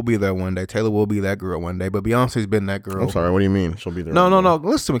Taylor will be there one day. Taylor will be that girl one day. But Beyonce's been that girl. I'm sorry. What do you mean? She'll be there. No.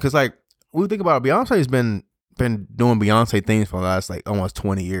 Listen to me, because like when we think about it, Beyonce's been doing Beyonce things for the last like almost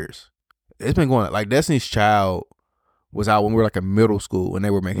 20 years. It's been going like Destiny's Child was out when we were like in middle school and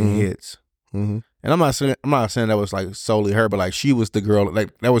they were making hits. Mm-hmm. And I'm not saying that was like solely her, but like she was the girl.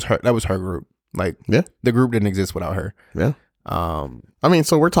 Like that was her group. Like the group didn't exist without her. Yeah. I mean,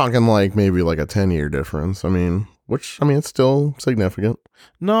 so we're talking like maybe like a 10-year difference. I mean. Which, I mean, it's still significant.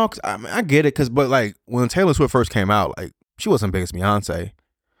 No, cause I get it. But like when Taylor Swift first came out, like she wasn't big as Beyonce.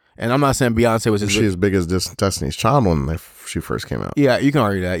 And I'm not saying Beyonce was as big as Destiny's Child when she first came out. Yeah, you can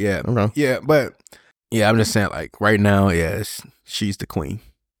argue that. Yeah. Okay. Yeah, but yeah, I'm just saying like right now, she's the queen.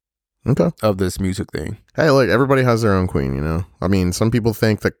 Okay. Of this music thing. Hey, look, everybody has their own queen, I mean, some people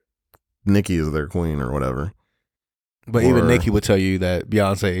think that Nicki is their queen or whatever. But even Nicki would tell you that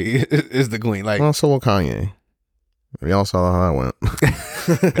Beyonce is the queen. Like, well, so will Kanye. We all saw how that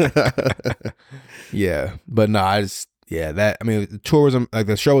went. Yeah, but no, the tour was like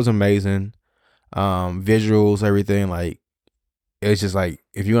the show was amazing, visuals, everything. Like it's just like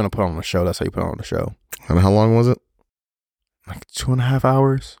if you want to put on a show, that's how you put on the show. And how long was it? Like 2.5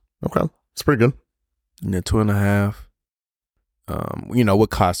 hours. Okay, it's pretty good. 2.5. With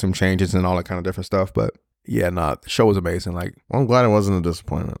costume changes and all that kind of different stuff, but. Yeah, the show was amazing. Like, well, I'm glad it wasn't a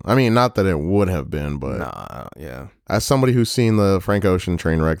disappointment. I mean, not that it would have been, but yeah. As somebody who's seen the Frank Ocean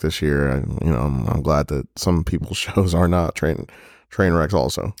train wreck this year, I'm glad that some people's shows are not train wrecks.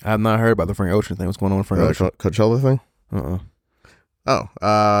 Also, I have not heard about the Frank Ocean thing. What's going on with Frank Ocean? Coachella thing?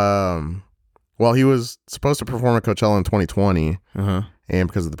 Well, he was supposed to perform at Coachella in 2020, and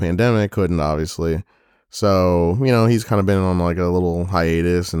because of the pandemic, couldn't obviously. So, he's kind of been on like a little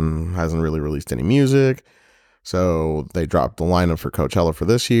hiatus and hasn't really released any music. So they dropped the lineup for Coachella for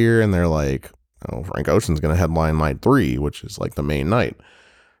this year and they're like, Frank Ocean's going to headline night 3, which is like the main night.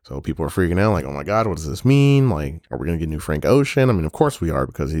 So people are freaking out like, oh my God, what does this mean? Like, are we going to get new Frank Ocean? I mean, of course we are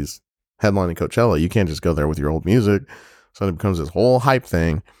because he's headlining Coachella. You can't just go there with your old music. So it becomes this whole hype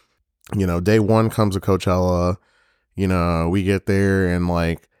thing. Day one comes to Coachella, we get there and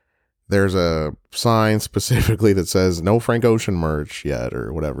like, there's a sign specifically that says no Frank Ocean merch yet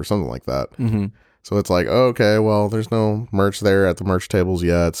or whatever, something like that. Mm-hmm. So it's like, okay, well, there's no merch there at the merch tables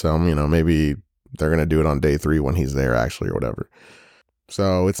yet. So, maybe they're going to do it on day 3 when he's there actually or whatever.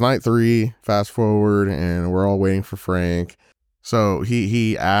 So it's night 3, fast forward, and we're all waiting for Frank. So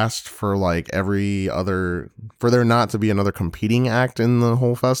he asked for like for there not to be another competing act in the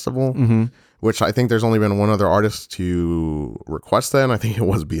whole festival. Mm-hmm. Which I think there's only been one other artist to request that, and I think it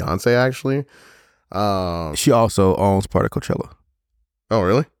was Beyonce, actually. She also owns part of Coachella. Oh,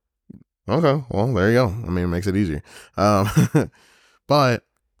 really? Okay, well, there you go. I mean, it makes it easier. But,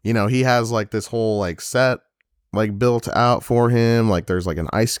 he has, like, this whole, like, set like built out for him. Like there's like an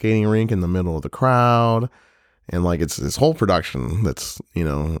ice skating rink in the middle of the crowd, and like it's this whole production that's, you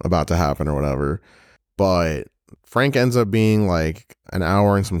know, about to happen or whatever. But Frank ends up being like an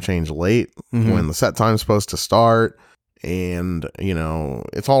hour and some change late when the set time's supposed to start. And, you know,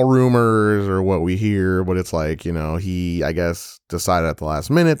 it's all rumors or what we hear, but it's like, you know, he, I guess, decided at the last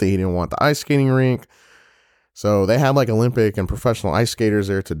minute that he didn't want the ice skating rink. So they had like Olympic and professional ice skaters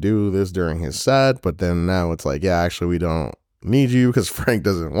there to do this during his set. But then now it's like, yeah, actually, we don't need you because Frank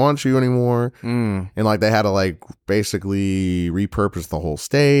doesn't want you anymore. And like they had to like basically repurpose the whole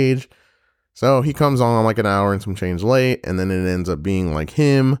stage. So he comes on like an hour and some change late. And then it ends up being like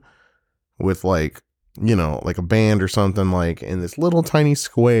him with like, you know, like a band or something, like in this little tiny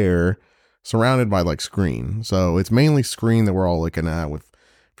square surrounded by like screen. So it's mainly screen that we're all looking at. With,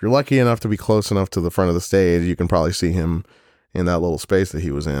 if you're lucky enough to be close enough to the front of the stage, you can probably see him in that little space that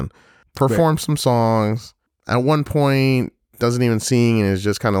he was in. Perform some songs. At one point, doesn't even sing and is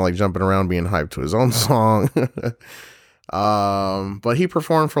just kind of like jumping around being hyped to his own song. But he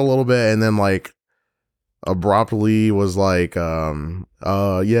performed for a little bit and then like abruptly was like,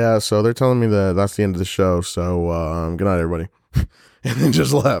 yeah, so they're telling me that that's the end of the show, so good night everybody. And then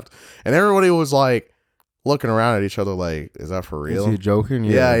just left, and everybody was like looking around at each other like, is that for real? Is he joking?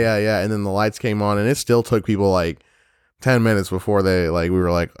 Yeah. And then the lights came on, and it still took people like 10 minutes before they like, we were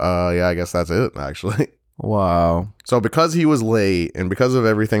like, yeah, I guess that's it actually. Wow. So because he was late and because of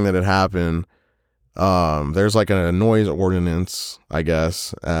everything that had happened, there's like a noise ordinance, I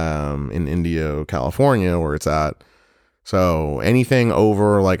guess, in Indio, California, where it's at. So anything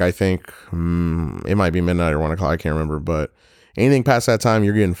over, like, I think it might be midnight or 1 o'clock, I can't remember, but anything past that time,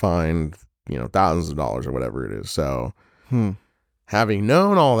 you're getting fined, you know, thousands of dollars or whatever it is. So having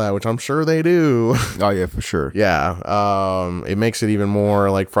known all that, which I'm sure they do. Oh yeah, for sure. Yeah. It makes it even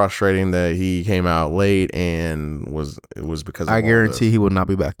more like frustrating that he came out late, and it was because of I guarantee he will not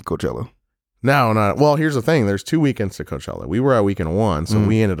be back in Coachella. No, not. Well, here's the thing. There's 2 weekends to Coachella. We were at weekend 1, so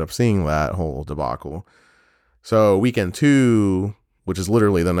we ended up seeing that whole debacle. So weekend 2, which is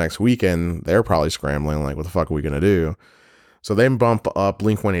literally the next weekend, they're probably scrambling like, what the fuck are we going to do? So they bump up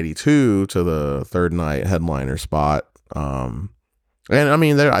Blink-182 to the third night headliner spot. And I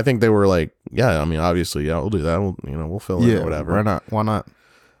mean, I think they were like, yeah, I mean, obviously, yeah, we'll do that. We'll fill in or whatever. Why not? Why not?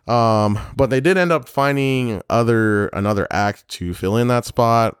 But they did end up finding another act to fill in that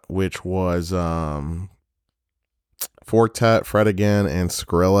spot, which was Fortet, Fred Again, and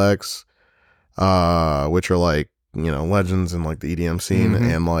Skrillex, which are like, you know, legends in like the EDM scene.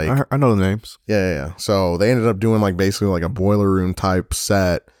 And like, I know the names. Yeah. So they ended up doing like basically like a boiler room type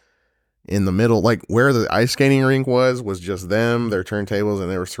set in the middle, like where the ice skating rink was just them, their turntables,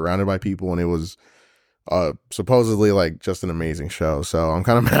 and they were surrounded by people, and it was supposedly like just an amazing show. So I'm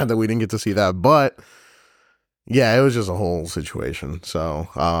kind of mad that we didn't get to see that, but yeah, it was just a whole situation. So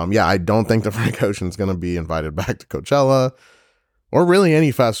yeah, I don't think that Frank Ocean's going to be invited back to Coachella or really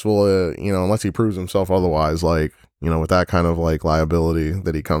any festival, you know, unless he proves himself otherwise, like, you know, with that kind of like liability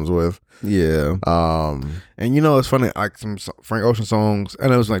that he comes with. Yeah. And you know, it's funny, like some Frank Ocean songs,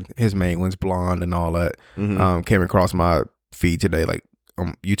 and it was like his main ones, Blonde and all that, came across my feed today, like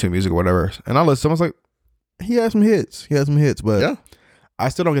YouTube Music or whatever, and I listened. I was like, he has some hits, but yeah, I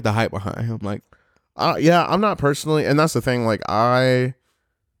still don't get the hype behind him. Like, yeah, I'm not personally, and that's the thing. Like, I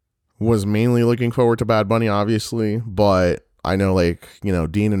was mainly looking forward to Bad Bunny, obviously, but I know, like, you know,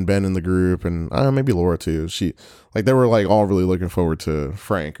 Dean and Ben in the group, and maybe Laura too. They were like all really looking forward to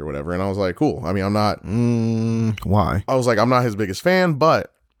Frank or whatever, and I was like, cool. I mean, I'm not. Why? I was like, I'm not his biggest fan,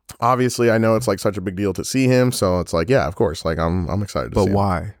 but obviously, I know it's like such a big deal to see him, so it's like, yeah, of course, like I'm excited to see him. But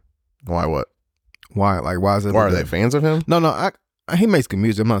why? Why what? Why? Like, why is it? Why are they fans of him? No. He makes good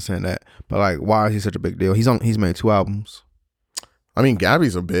music. I'm not saying that, but like, why is he such a big deal? He's made 2 albums. I mean,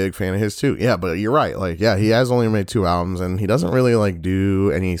 Gabby's a big fan of his too. Yeah, but you're right. Like, yeah, he has only made 2 albums, and he doesn't really like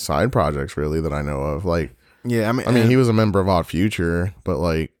do any side projects really that I know of. Like, yeah, I mean, he was a member of Odd Future, but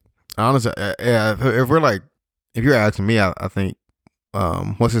like, honestly, yeah, if you're asking me, I think,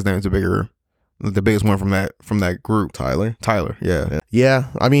 what's his name is the biggest one from that group. Tyler, yeah.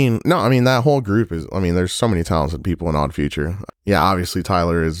 I mean, that whole group is. I mean, there's so many talented people in Odd Future. Yeah, obviously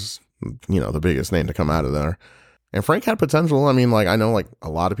Tyler is, you know, the biggest name to come out of there. And Frank had potential. I mean, like, I know like a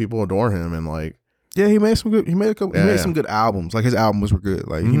lot of people adore him, and like, yeah, he made some some good albums. Like, his albums were good.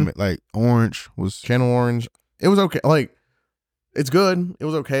 Like, he made, like, Orange was Channel Orange. It was okay. Like, it's good. It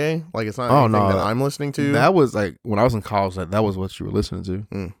was okay. Like, it's not anything that I'm listening to. That was like when I was in college. That was what you were listening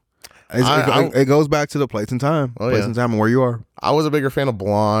to. It goes back to the place and time. And time and where you are. I was a bigger fan of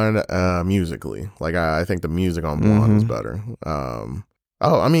Blonde musically. Like, I think the music on Blonde was better.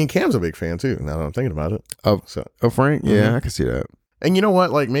 Oh, I mean, Cam's a big fan too. Now that I'm thinking about it. Oh, Frank? Yeah, I can see that. And you know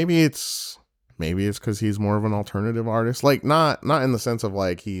what? Like maybe it's because he's more of an alternative artist. Like not in the sense of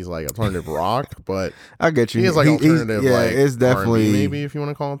like he's like alternative rock, but I get you. He is like alternative. Like it's definitely R&B, maybe if you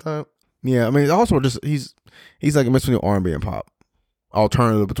want to call it that. Yeah, I mean, also just he's like a mix between R&B and pop.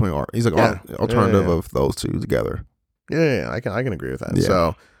 Alternative between art. He's like alternative of those two together. Yeah, I can agree with that. Yeah.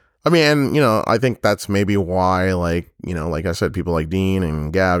 So. I mean, and, you know, I think that's maybe why, like, you know, like I said, people like Dean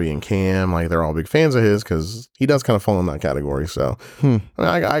and Gabby and Cam, like, they're all big fans of his because he does kind of fall in that category. So, I mean,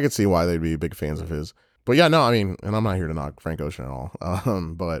 I could see why they'd be big fans of his. But, yeah, no, I mean, and I'm not here to knock Frank Ocean at all.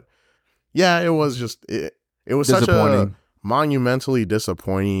 But, yeah, it was just, it was such a monumentally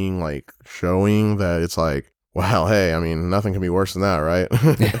disappointing, like, showing that it's like, well, hey, I mean, nothing can be worse than that, right?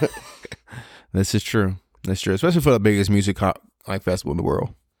 This is true. That's true. Especially for the biggest music festival in the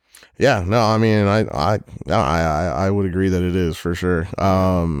world. Yeah, no, I mean, I would agree that it is for sure.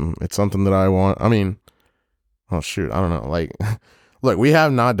 It's something that I want. I mean, oh shoot, I don't know. Like, look, we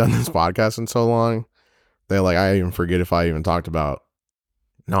have not done this podcast in so long that like I even forget if I even talked about.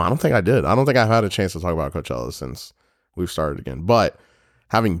 No, I don't think I did. I don't think I've had a chance to talk about Coachella since we've started again. But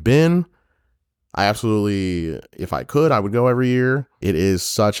having been, I absolutely, if I could, I would go every year. It is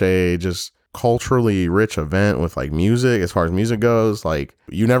such a just culturally rich event with like music. As far as music goes, like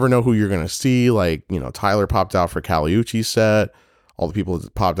you never know who you're gonna see. Like, you know, Tyler popped out for Kali Uchis's set, all the people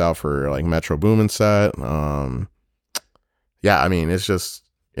that popped out for like Metro Boomin's set. Yeah, I mean, it's just,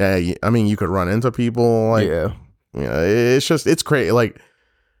 yeah, I mean, you could run into people, like, yeah, it's just, it's crazy. Like,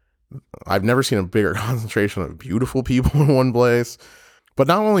 I've never seen a bigger concentration of beautiful people in one place. But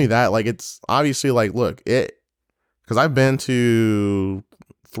not only that, like, it's obviously like, look, because I've been to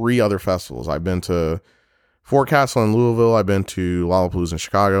 3 other festivals. I've been to Fort Castle in Louisville, I've been to Lollapalooza in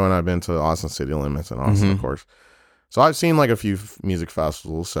Chicago, and I've been to Austin City Limits in Austin, of course. So I've seen like a few music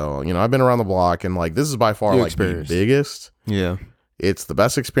festivals. So, you know, I've been around the block, and like this is by far like the biggest. Yeah. It's the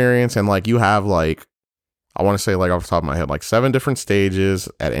best experience. And like you have like, I want to say like off the top of my head, like 7 different stages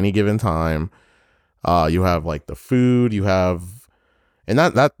at any given time. You have like the food, you have, and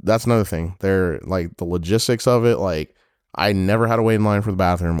that's another thing. They're like the logistics of it, like I never had to wait in line for the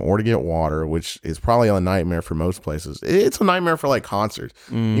bathroom or to get water, which is probably a nightmare for most places. It's a nightmare for like concerts.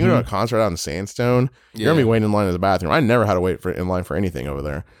 You go to a concert out in Sandstone, you're going to be waiting in line at the bathroom. I never had to wait in line for anything over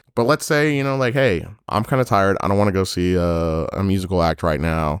there. But let's say, you know, like, hey, I'm kind of tired. I don't want to go see a musical act right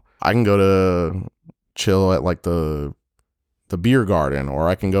now. I can go to chill at like the beer garden, or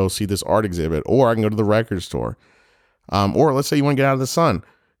I can go see this art exhibit, or I can go to the record store. Or let's say you want to get out of the sun.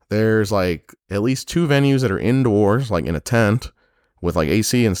 There's like at least 2 venues that are indoors, like in a tent with like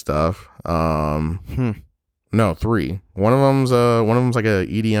AC and stuff. No, 3. One of them's like a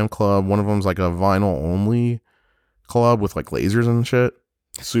EDM club. One of them's like a vinyl only club with like lasers and shit.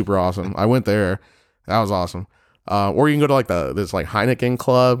 Super awesome. I went there. That was awesome. Or you can go to like this like Heineken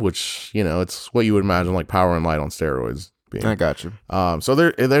club, which, you know, it's what you would imagine like Power and Light on steroids being. I got you. So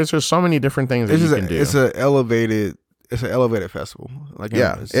there's just so many different things that you can do. It's an elevated festival. Like,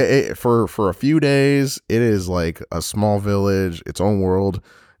 yeah, for a few days, it is like a small village, its own world,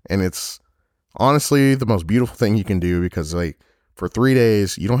 and it's honestly the most beautiful thing you can do, because like for 3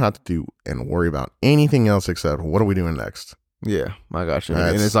 days, you don't have to do and worry about anything else except what are we doing next. Yeah, I got you.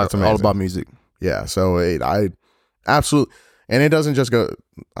 And it's like all about music. Yeah, so I absolutely, and it doesn't just go.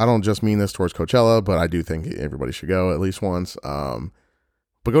 I don't just mean this towards Coachella, but I do think everybody should go at least once.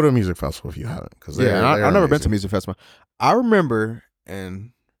 But go to a music festival if you haven't. Because I've never been to a music festival. I remember,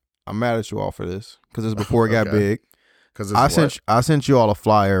 and I'm mad at you all for this because it's before it got big. Because I sent you all a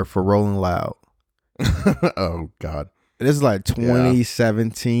flyer for Rolling Loud. Oh God, this is like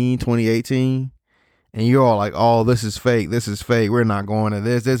 2017, 2018, and you're all like, "Oh, this is fake. This is fake. We're not going to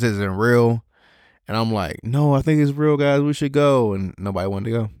this. This isn't real." And I'm like, "No, I think it's real, guys. We should go." And nobody wanted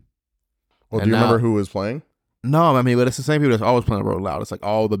to go. Well, do you remember who was playing? No, I mean, but it's the same people that's always playing Rolling Loud. It's like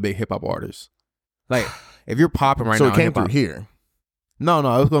all the big hip hop artists. Like, if you're popping right now, so it came through here. No, it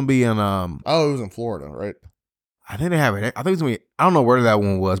was gonna be in Oh, it was in Florida, right? I think they have it. I think it's gonna be. I don't know where that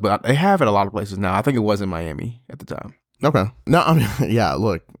one was, but they have it a lot of places now. I think it was in Miami at the time. Okay. No, I mean, yeah.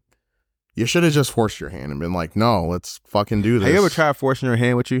 Look, you should have just forced your hand and been like, "No, let's fucking do this." Have you ever tried forcing your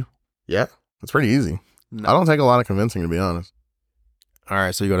hand with you? Yeah, it's pretty easy. No. I don't take a lot of convincing, to be honest. All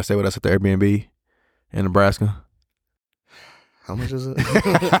right, so you're gonna stay with us at the Airbnb in Nebraska? How much is it?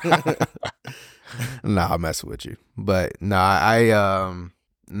 Nah, I'm messing with you. But I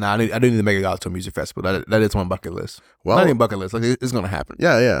do need to make it out to a music festival. That is on my bucket list. Well, not even bucket list. Like, it's gonna happen.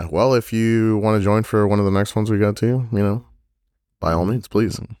 Yeah. Well, if you want to join for one of the next ones we go to, you know, by all means,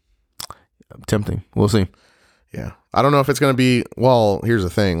 please. Tempting. We'll see. Yeah. I don't know if it's going to be, well, here's the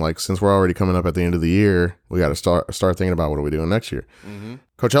thing. Like, since we're already coming up at the end of the year, we got to start thinking about what are we doing next year. Mm-hmm.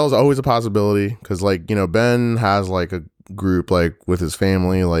 Coachella is always a possibility because, like, you know, Ben has like a group like with his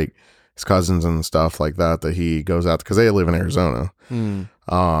family, like his cousins and stuff like that he goes out because they live in Arizona,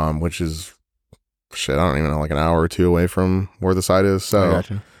 which is shit. I don't even know, like an hour or two away from where the site is. So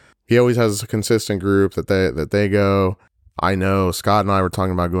he always has a consistent group that they go. I know Scott and I were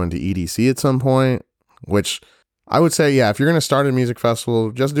talking about going to EDC at some point, which I would say, yeah, if you're going to start a music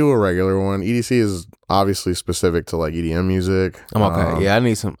festival, just do a regular one. EDC is obviously specific to like EDM music. I'm okay. Yeah,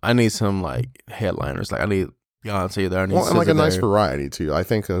 I need some like headliners. Like I need Beyonce there. I need and like a nice variety too. I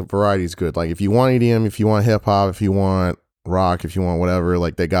think a variety is good. Like if you want EDM, if you want hip hop, if you want rock, if you want whatever,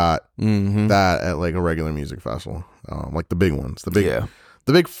 like they got that at like a regular music festival. Like the big ones, the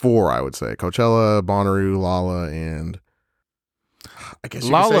big four, I would say: Coachella, Bonnaroo, Lolla, and I guess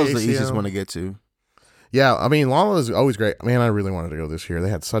Lolla's the easiest one to get to. Yeah, I mean, Lolla is always great. Man, I really wanted to go this year. They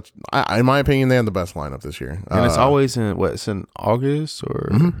had such, in my opinion, they had the best lineup this year. And it's always it's in August or?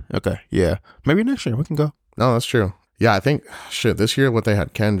 Mm-hmm. Okay, yeah. Maybe next year we can go. No, that's true. Yeah, I think, this year, they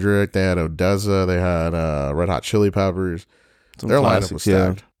had Kendrick, they had Odessa, they had Red Hot Chili Peppers. Their lineup was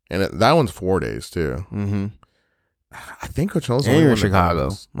stacked. Yeah. And that one's 4 days, too. Mm-hmm. I think Coachella's and you're in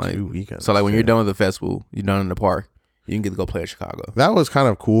Chicago. Like 2 weekends. So, like, when you're done with the festival, you're done in the park. You can get to go play in Chicago. That was kind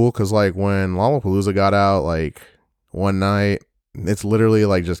of cool because, like, when Lollapalooza got out, like, one night, it's literally,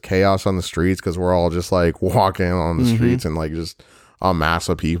 like, just chaos on the streets because we're all just, like, walking on the streets and, like, just a mass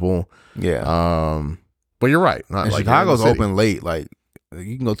of people. Yeah. But you're right. Not and like Chicago's open late. Like,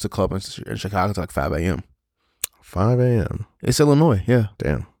 you can go to the club in Chicago until, like, 5 a.m. 5 a.m.? It's Illinois, yeah.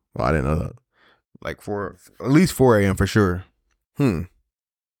 Damn. Well, I didn't know that. Like, at least 4 a.m. for sure.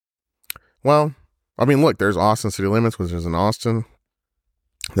 Well, I mean, look, there's Austin City Limits, which is in Austin.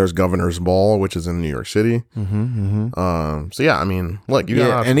 There's Governor's Ball, which is in New York City. So yeah, I mean, look, you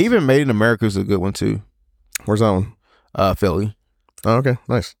got and even Made in America is a good one too. Where's that one? Philly. Oh, okay,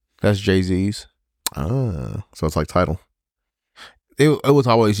 nice. That's Jay-Z's. So it's like Tidal. It was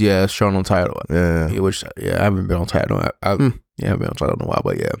always shown on Tidal. Yeah. I haven't been on Tidal. I haven't been on Tidal in a while,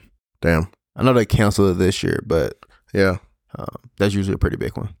 but yeah. Damn. I know they canceled it this year, but yeah, that's usually a pretty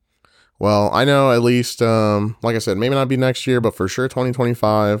big one. Well, I know at least, like I said, maybe not be next year, but for sure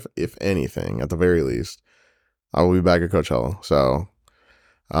 2025, if anything, at the very least, I will be back at Coachella. So,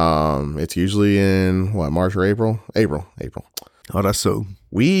 it's usually in March or April? April. Oh, that's so.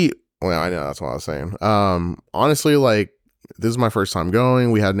 I know, that's what I was saying. Honestly, like, this is my first time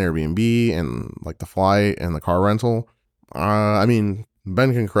going. We had an Airbnb and like the flight and the car rental. I mean,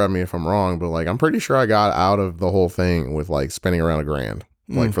 Ben can correct me if I'm wrong, but like, I'm pretty sure I got out of the whole thing with like spending around $1,000,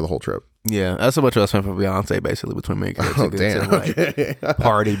 like for the whole trip. Yeah, that's how much I spent for Beyonce, basically, between me and damn. And, like,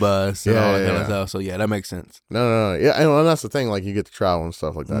 party bus and all that kind of stuff. So, yeah, that makes sense. No. Yeah, and that's the thing. Like, you get to travel and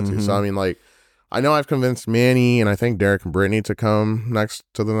stuff like that, too. So, I mean, like, I know I've convinced Manny and I think Derek and Brittany to come next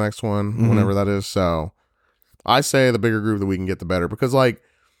to the next one, whenever that is. So, I say the bigger group that we can get, the better. Because, like,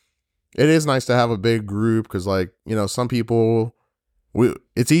 it is nice to have a big group because, like, you know, some people,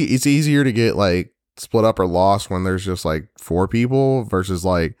 it's easier to get, like, split up or lost when there's just, like, 4 people versus,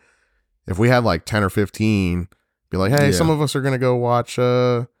 like, if we had like 10 or 15, be like, hey, some of us are gonna go watch.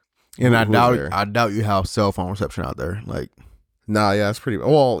 And I doubt you have cell phone reception out there. Like, nah, yeah, it's pretty.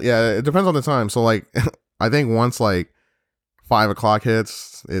 Well, yeah, it depends on the time. So like, I think once like 5 o'clock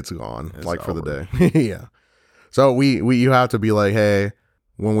hits, it's gone. It's like over. For the day. Yeah. So you have to be like, hey,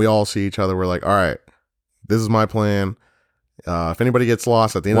 when we all see each other, we're like, all right, this is my plan. If anybody gets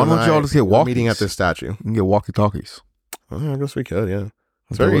lost at the end of the night, y'all just get walkies? Meeting at this statue. You can get walkie-talkies. I guess we could, yeah.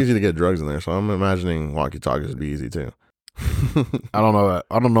 It's very easy to get drugs in there, so I'm imagining walkie-talkies would be easy too. I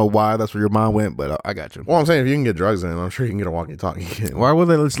don't know why that's where your mind went, but I got you. Well, I'm saying if you can get drugs in, I'm sure you can get a walkie-talkie. Why would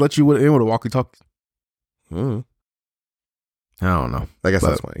they let you in with a walkie-talkie? I don't know. I guess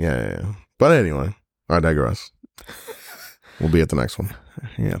that's why. Yeah. But anyway, I digress. We'll be at the next one.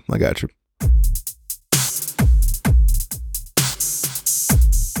 Yeah, I got you.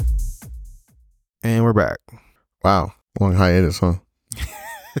 And we're back. Wow. Long hiatus, huh?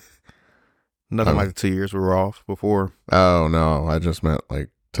 Nothing like the 2 years we were off before. Oh, no. I just meant like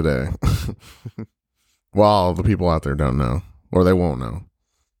today. Well, the people out there don't know. Or they won't know.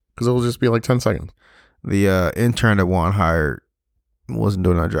 Because it will just be like 10 seconds. The intern that Juan hired wasn't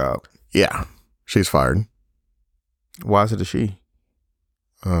doing her job. Yeah. She's fired. Why is it a she?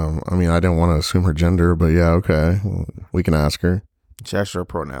 I mean, I didn't want to assume her gender, but yeah, okay. Well, we can ask her. She asked her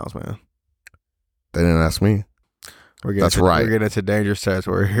pronouns, man. They didn't ask me. That's right. We're getting into dangerous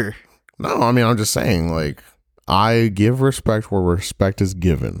territory here. No, I mean, I'm just saying, like, I give respect where respect is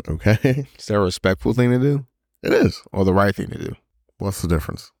given, okay? Is that a respectful thing to do? It is. Or the right thing to do? What's the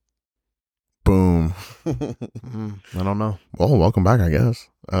difference? Boom. I don't know. Well, welcome back, I guess.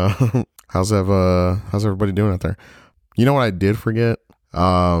 How's everybody doing out there? You know what I did forget?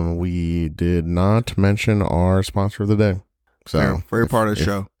 We did not mention our sponsor of the day. So very part of the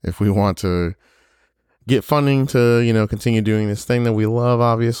show. If we want to get funding to, continue doing this thing that we love,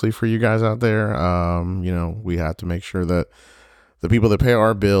 obviously, for you guys out there, we have to make sure that the people that pay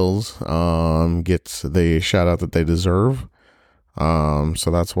our bills get the shout out that they deserve. So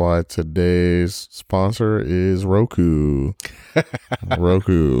that's why today's sponsor is Roku.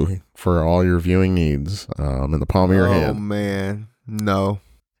 Roku for all your viewing needs in the palm of your hand. Oh man, no.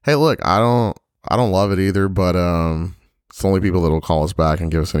 Hey, look, I don't love it either, but it's the only people that will call us back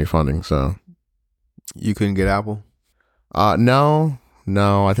and give us any funding. So you couldn't get Apple? No.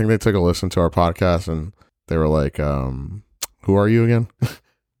 I think they took a listen to our podcast and they were like, "Who are you again?"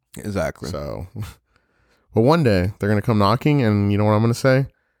 Exactly. So. But one day they're going to come knocking and you know what I'm going to say?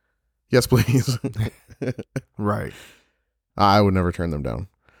 Yes, please. Right. I would never turn them down.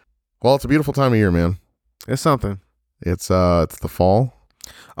 Well, it's a beautiful time of year, man. It's something. It's the fall.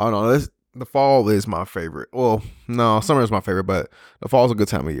 Oh no, the fall is my favorite. Well, no, summer is my favorite, but the fall is a good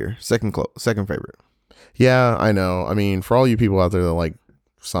time of year. Second favorite. Yeah, I know. I mean, for all you people out there that like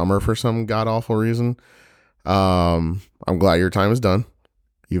summer for some god awful reason, I'm glad your time is done.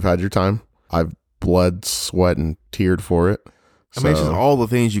 You've had your time. I've blood, sweat, and teared for it. I mean, it's just all the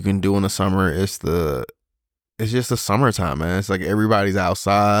things you can do in the summer. It's just the summertime, man. It's like everybody's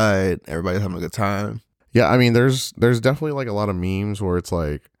outside, everybody's having a good time. Yeah, I mean, there's definitely like a lot of memes where it's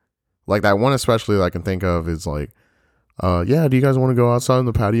like that one especially that I can think of is like, yeah, do you guys want to go outside on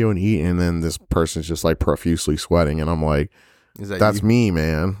the patio and eat? And then this person's just like profusely sweating, and I'm like, that's me,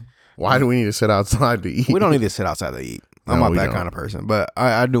 man. Why do we need to sit outside to eat? We don't need to sit outside to eat. I'm not that kind of person, but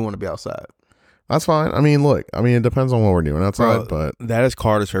I do want to be outside. That's fine. I mean, look, it depends on what we're doing outside, but that is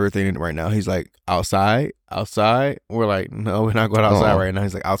Carter's favorite thing right now. He's like, outside. We're like, no, we're not going outside right now.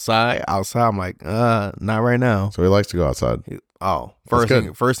 He's like, outside. I'm like, not right now. So he likes to go outside.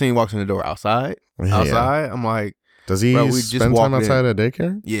 First thing he walks in the door, outside. Yeah. I'm like, does he spend time outside at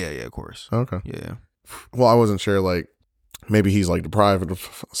daycare? Yeah, of course. Okay. Yeah. Well, I wasn't sure, like, maybe he's like deprived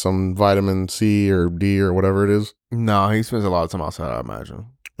of some vitamin C or D or whatever it is. No, he spends a lot of time outside, I imagine.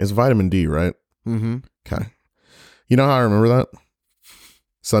 It's vitamin D, right? Mm-hmm. Okay. You know how I remember that?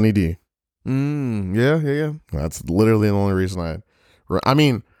 Sunny D. Yeah. That's literally the only reason I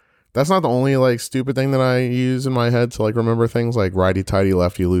mean, that's not the only like stupid thing that I use in my head to like remember things like righty tighty,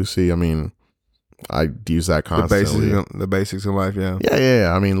 lefty loosey. I mean, I use that constantly. The basics in life, yeah.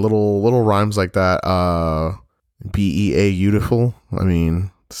 Yeah. I mean, little rhymes like that. BEA beautiful. I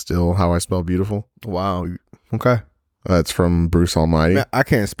mean, still how I spell beautiful. Wow. Okay. That's from Bruce Almighty. Man, I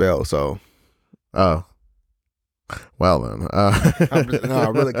can't spell, so. Oh. Well then. No, I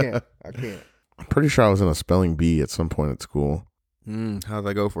really can't. I can't. I'm pretty sure I was in a spelling bee at some point at school. How'd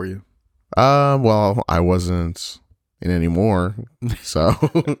that go for you? Well, I wasn't in anymore, so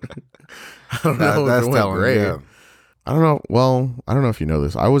I don't know. That's telling. Great. Yeah. I don't know. Well, I don't know if you know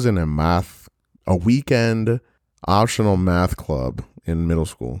this. I was in a weekend optional math club in middle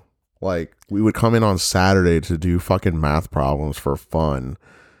school. Like, we would come in on Saturday to do fucking math problems for fun,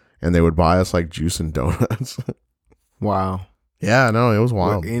 and they would buy us like juice and donuts. Wow. Yeah, no, it was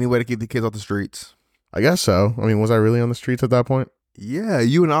wild. Any way to keep the kids off the streets? I guess so. I mean, was I really on the streets at that point? Yeah,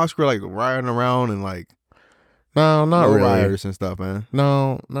 you and Oscar like riding around and like no, not really, riders and stuff, man.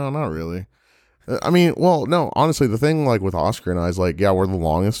 No, not really. I mean, well, no, honestly, the thing like with Oscar and I is like, yeah, we're the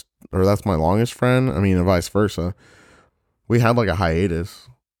longest, or that's my longest friend. I mean, and vice versa. We had like a hiatus.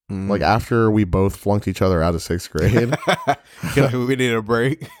 Like after we both flunked each other out of 6th grade. We needed a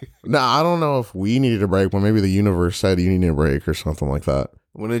break. No, I don't know if we needed a break, but maybe the universe said you need a break or something like that.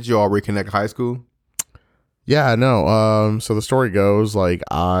 When did you all reconnect high school? Yeah, no. So the story goes like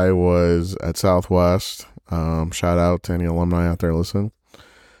I was at Southwest. Shout out to any alumni out there listening.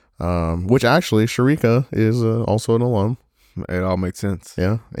 Which actually Sharika is also an alum. It all makes sense.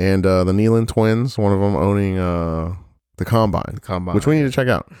 Yeah. And the Nealon twins, one of them owning the Combine, which we need to check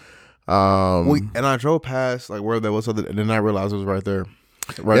out. And I drove past like where there was, and then I realized it was right there.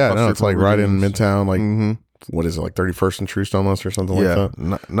 Right, it's like right in Midtown, like what is it, like 31st and Troost almost or something like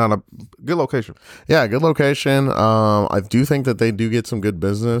that? Not a good location. Yeah, good location. I do think that they do get some good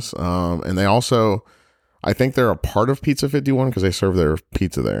business, and they also, I think they're a part of Pizza 51 because they serve their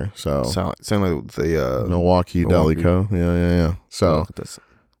pizza there. So same like the Milwaukee Delico. Yeah. So.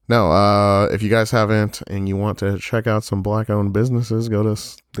 No, if you guys haven't and you want to check out some black-owned businesses, go to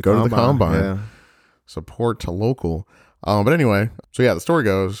the Combine. Yeah. Support to local. But anyway, so yeah, the story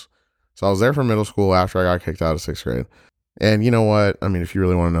goes, So I was there for middle school after I got kicked out of 6th grade. And you know what? I mean, if you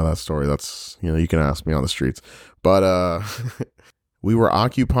really want to know that story, that's, you can ask me on the streets. But we were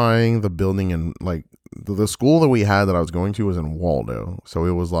occupying the building, and like the school that we had that I was going to was in Waldo. So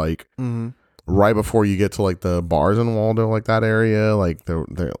it was like right before you get to like the bars in Waldo, like that area, like they're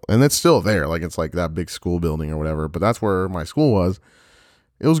and it's still there. Like it's like that big school building or whatever. But that's where my school was.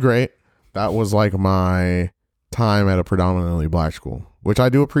 It was great. That was like my time at a predominantly black school, which I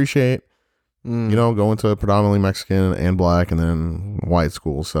do appreciate. Going to a predominantly Mexican and black and then white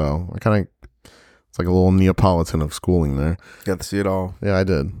school. So I kind of, it's like a little Neapolitan of schooling there. Got to see it all. Yeah, I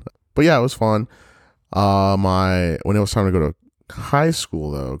did. But yeah, it was fun. When it was time to go to high school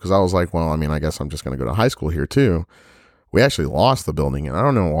though, because I was like, well, I mean, I guess I'm just going to go to high school here too. We actually lost the building, and I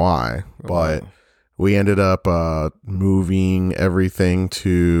don't know why, but we ended up moving everything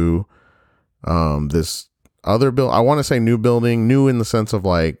to this other building. I want to say new building, new in the sense of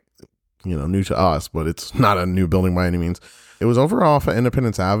like, new to us, but it's not a new building by any means. It was over off of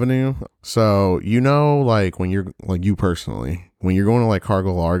Independence Avenue. So, like when you're like you personally, when you're going to like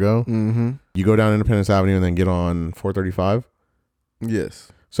Cargo Largo, you go down Independence Avenue and then get on 435.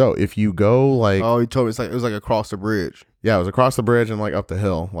 Yes. So if you go like, oh, you told me it was like across the bridge. Yeah, it was across the bridge and like up the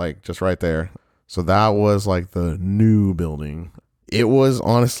hill, like just right there. So that was like the new building. It was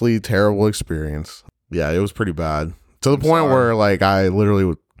honestly a terrible experience. Yeah, it was pretty bad to the point where like I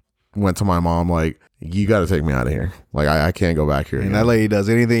literally went to my mom like, you got to take me out of here. Like I can't go back here. And that lady does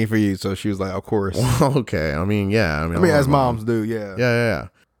anything for you, so she was like, of course. Okay. I mean, yeah. I mean, as moms do, yeah. Yeah.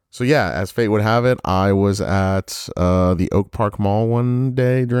 So yeah, as fate would have it, I was at the Oak Park Mall one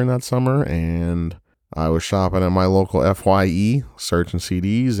day during that summer, and I was shopping at my local FYE, searching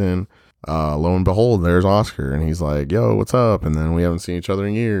CDs, and lo and behold, there's Oscar, and he's like, yo, what's up? And then we haven't seen each other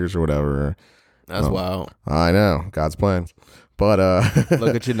in years or whatever. That's wild. I know. God's plan. But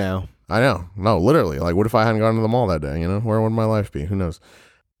look at you now. I know. No, literally. Like, what if I hadn't gone to the mall that day? Where would my life be? Who knows?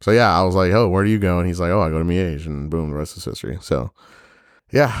 So yeah, I was like, oh, where do you go? And he's like, oh, I go to Miege, and boom, the rest is history. So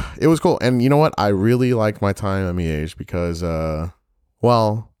yeah, it was cool. And you know what? I really liked my time at Miege because,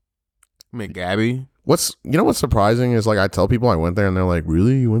 Gabby. What's surprising is like I tell people I went there and they're like,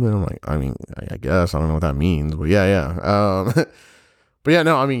 really? You went there? I'm like, I mean, I guess I don't know what that means, but yeah. But yeah,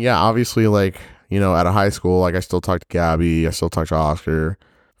 no, I mean, yeah, obviously like, at a high school, like I still talk to Gabby, I still talk to Oscar,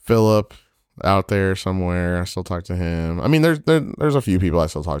 Philip out there somewhere. I still talk to him. I mean, there's a few people I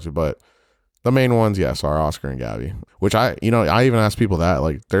still talk to, but the main ones, yes, are Oscar and Gabby, which I even ask people that,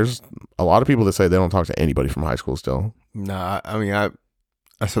 like, there's a lot of people that say they don't talk to anybody from high school still. Nah, I mean, I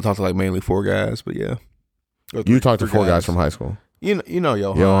still talk to like mainly 4 guys, but yeah. You talk to 4 guys from high school.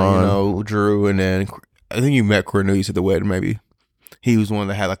 Johan, Drew, and then I think you met Cornelius at the wedding, maybe. He was the one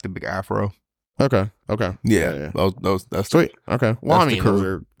that had like the big afro. Okay. Yeah. That's sweet. Okay. Well, I mean, those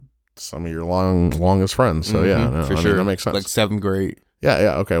are some of your longest friends. So yeah, for sure. That makes sense. Like 7th grade.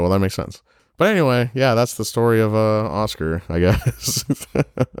 Yeah. Okay. Well, that makes sense. But anyway, yeah, that's the story of Oscar, I guess.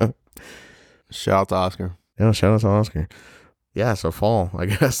 Shout out to Oscar. Yeah, shout out to Oscar. Yeah, so fall, I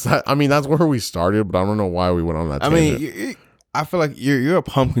guess. That's where we started, but I don't know why we went on that tangent. I mean, I feel like you're a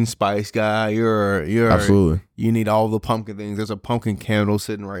pumpkin spice guy. You're absolutely. You need all the pumpkin things. There's a pumpkin candle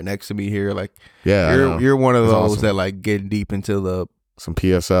sitting right next to me here. Like, yeah, you're one of those that like get deep into some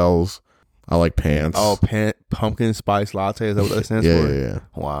PSLs. I like pants. Oh, pumpkin spice latte. Is that what that stands for? Yeah.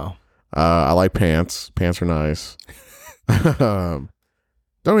 Wow. I like pants. Pants are nice. Don't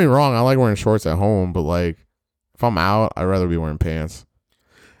get me wrong. I like wearing shorts at home, but like if I'm out, I'd rather be wearing pants.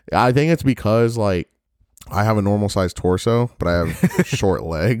 I think it's because like I have a normal sized torso, but I have short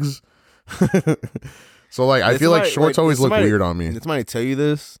legs. So like I feel like shorts always look weird on me. Did somebody tell you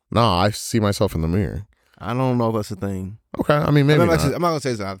this? No, I see myself in the mirror. I don't know if that's a thing. Okay, I mean maybe I'm not gonna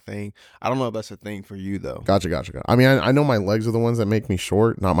say it's not a thing. I don't know if that's a thing for you though. Gotcha. I mean I know my legs are the ones that make me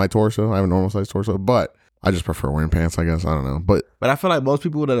short, not my torso. I have a normal sized torso, but I just prefer wearing pants, I guess. I don't know. But I feel like most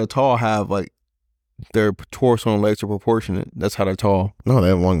people that are tall have like their torso and legs are proportionate. That's how they're tall. No, they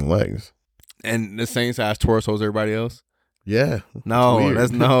have long legs. And the same size torso as everybody else? Yeah. No,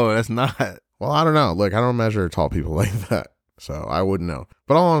 that's not. Well, I don't know. Look, I don't measure tall people like that, so I wouldn't know.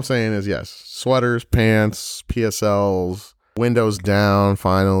 But all I'm saying is yes, sweaters, pants, PSLs, windows down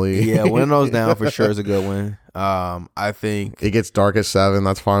finally. Yeah, windows down for sure is a good one. I think it gets dark at 7.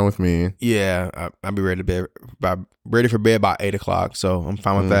 That's fine with me. Yeah, I'll be ready for bed by 8 o'clock, so I'm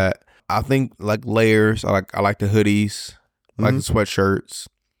fine with that. I think like layers. I like the hoodies. I like the sweatshirts.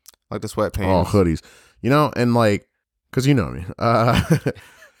 I like the sweatpants. Oh, hoodies. And like, cause you know me.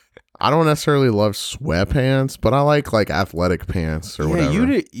 I don't necessarily love sweatpants, but I like athletic pants or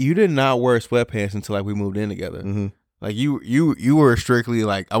whatever. You did not wear sweatpants until like we moved in together. Mm-hmm. Like you were strictly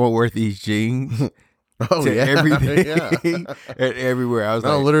like, I'm gonna wear these jeans to everything and everywhere. I was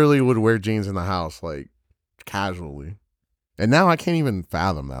literally would wear jeans in the house like casually, and now I can't even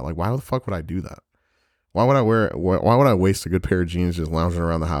fathom that. Like, why the fuck would I do that? Why would I waste a good pair of jeans just lounging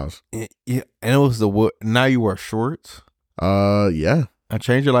around the house? Yeah, and it was now you wear shorts. Yeah. I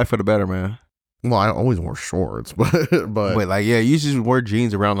changed your life for the better, man. Well, I always wore shorts, but like, yeah, you just wear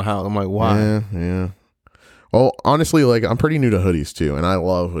jeans around the house. I'm like, why? Yeah. Well, honestly, like, I'm pretty new to hoodies too, and I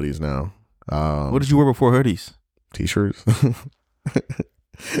love hoodies now. What did you wear before hoodies? T-shirts.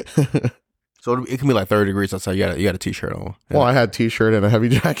 So it can be like 30 degrees outside. You got a t-shirt on. Well, I had t-shirt and a heavy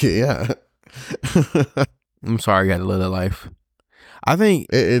jacket. Yeah. I'm sorry you had to live that life. I think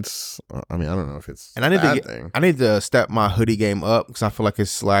it's. I mean, I don't know if it's. And I need to step my hoodie game up because I feel like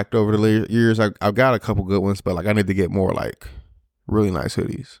it's slacked over the years. I've got a couple good ones, but like I need to get more like really nice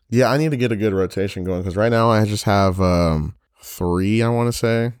hoodies. Yeah, I need to get a good rotation going because right now I just have 3. I want to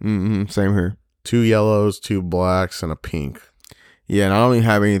say. Mm-hmm, same here. 2 yellows, 2 blacks, and a pink. Yeah, and I don't even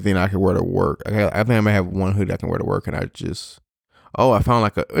have anything I can wear to work. I think I may have one hoodie I can wear to work, and I found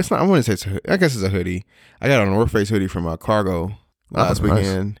like it's not. I wouldn't say it's a hoodie. I guess it's a hoodie. I got a North Face hoodie from Cargo last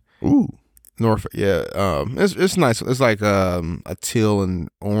weekend. Ooh, North. Yeah. It's nice. It's like a teal and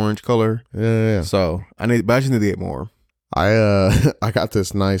orange color. Yeah. So I just need to get more. I got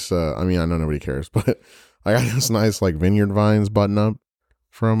this nice. I mean, I know nobody cares, but I got this nice like Vineyard Vines button up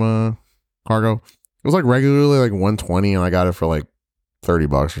from Cargo. It was like regularly like $120, and I got it for like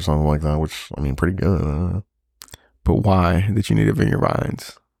 $30 or something like that, which I mean, pretty good. But why did you need a Vineyard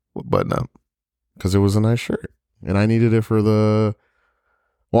Vines button up? Because it was a nice shirt, and I needed it for the.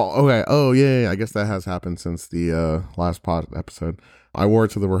 Well, okay. Oh yeah. I guess that has happened since the last pod episode. I wore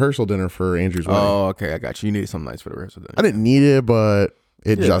it to the rehearsal dinner for Andrew's wedding. Oh, okay. I got you. You needed something nice for the rehearsal dinner. I didn't need it, but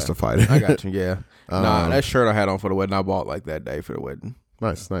it justified it. I got you. Yeah. Nah, that shirt I had on for the wedding, I bought like that day for the wedding.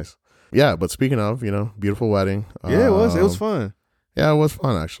 Nice. Yeah, but speaking of, beautiful wedding. Yeah, it was. It was fun. Yeah, it was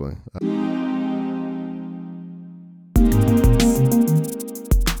fun actually.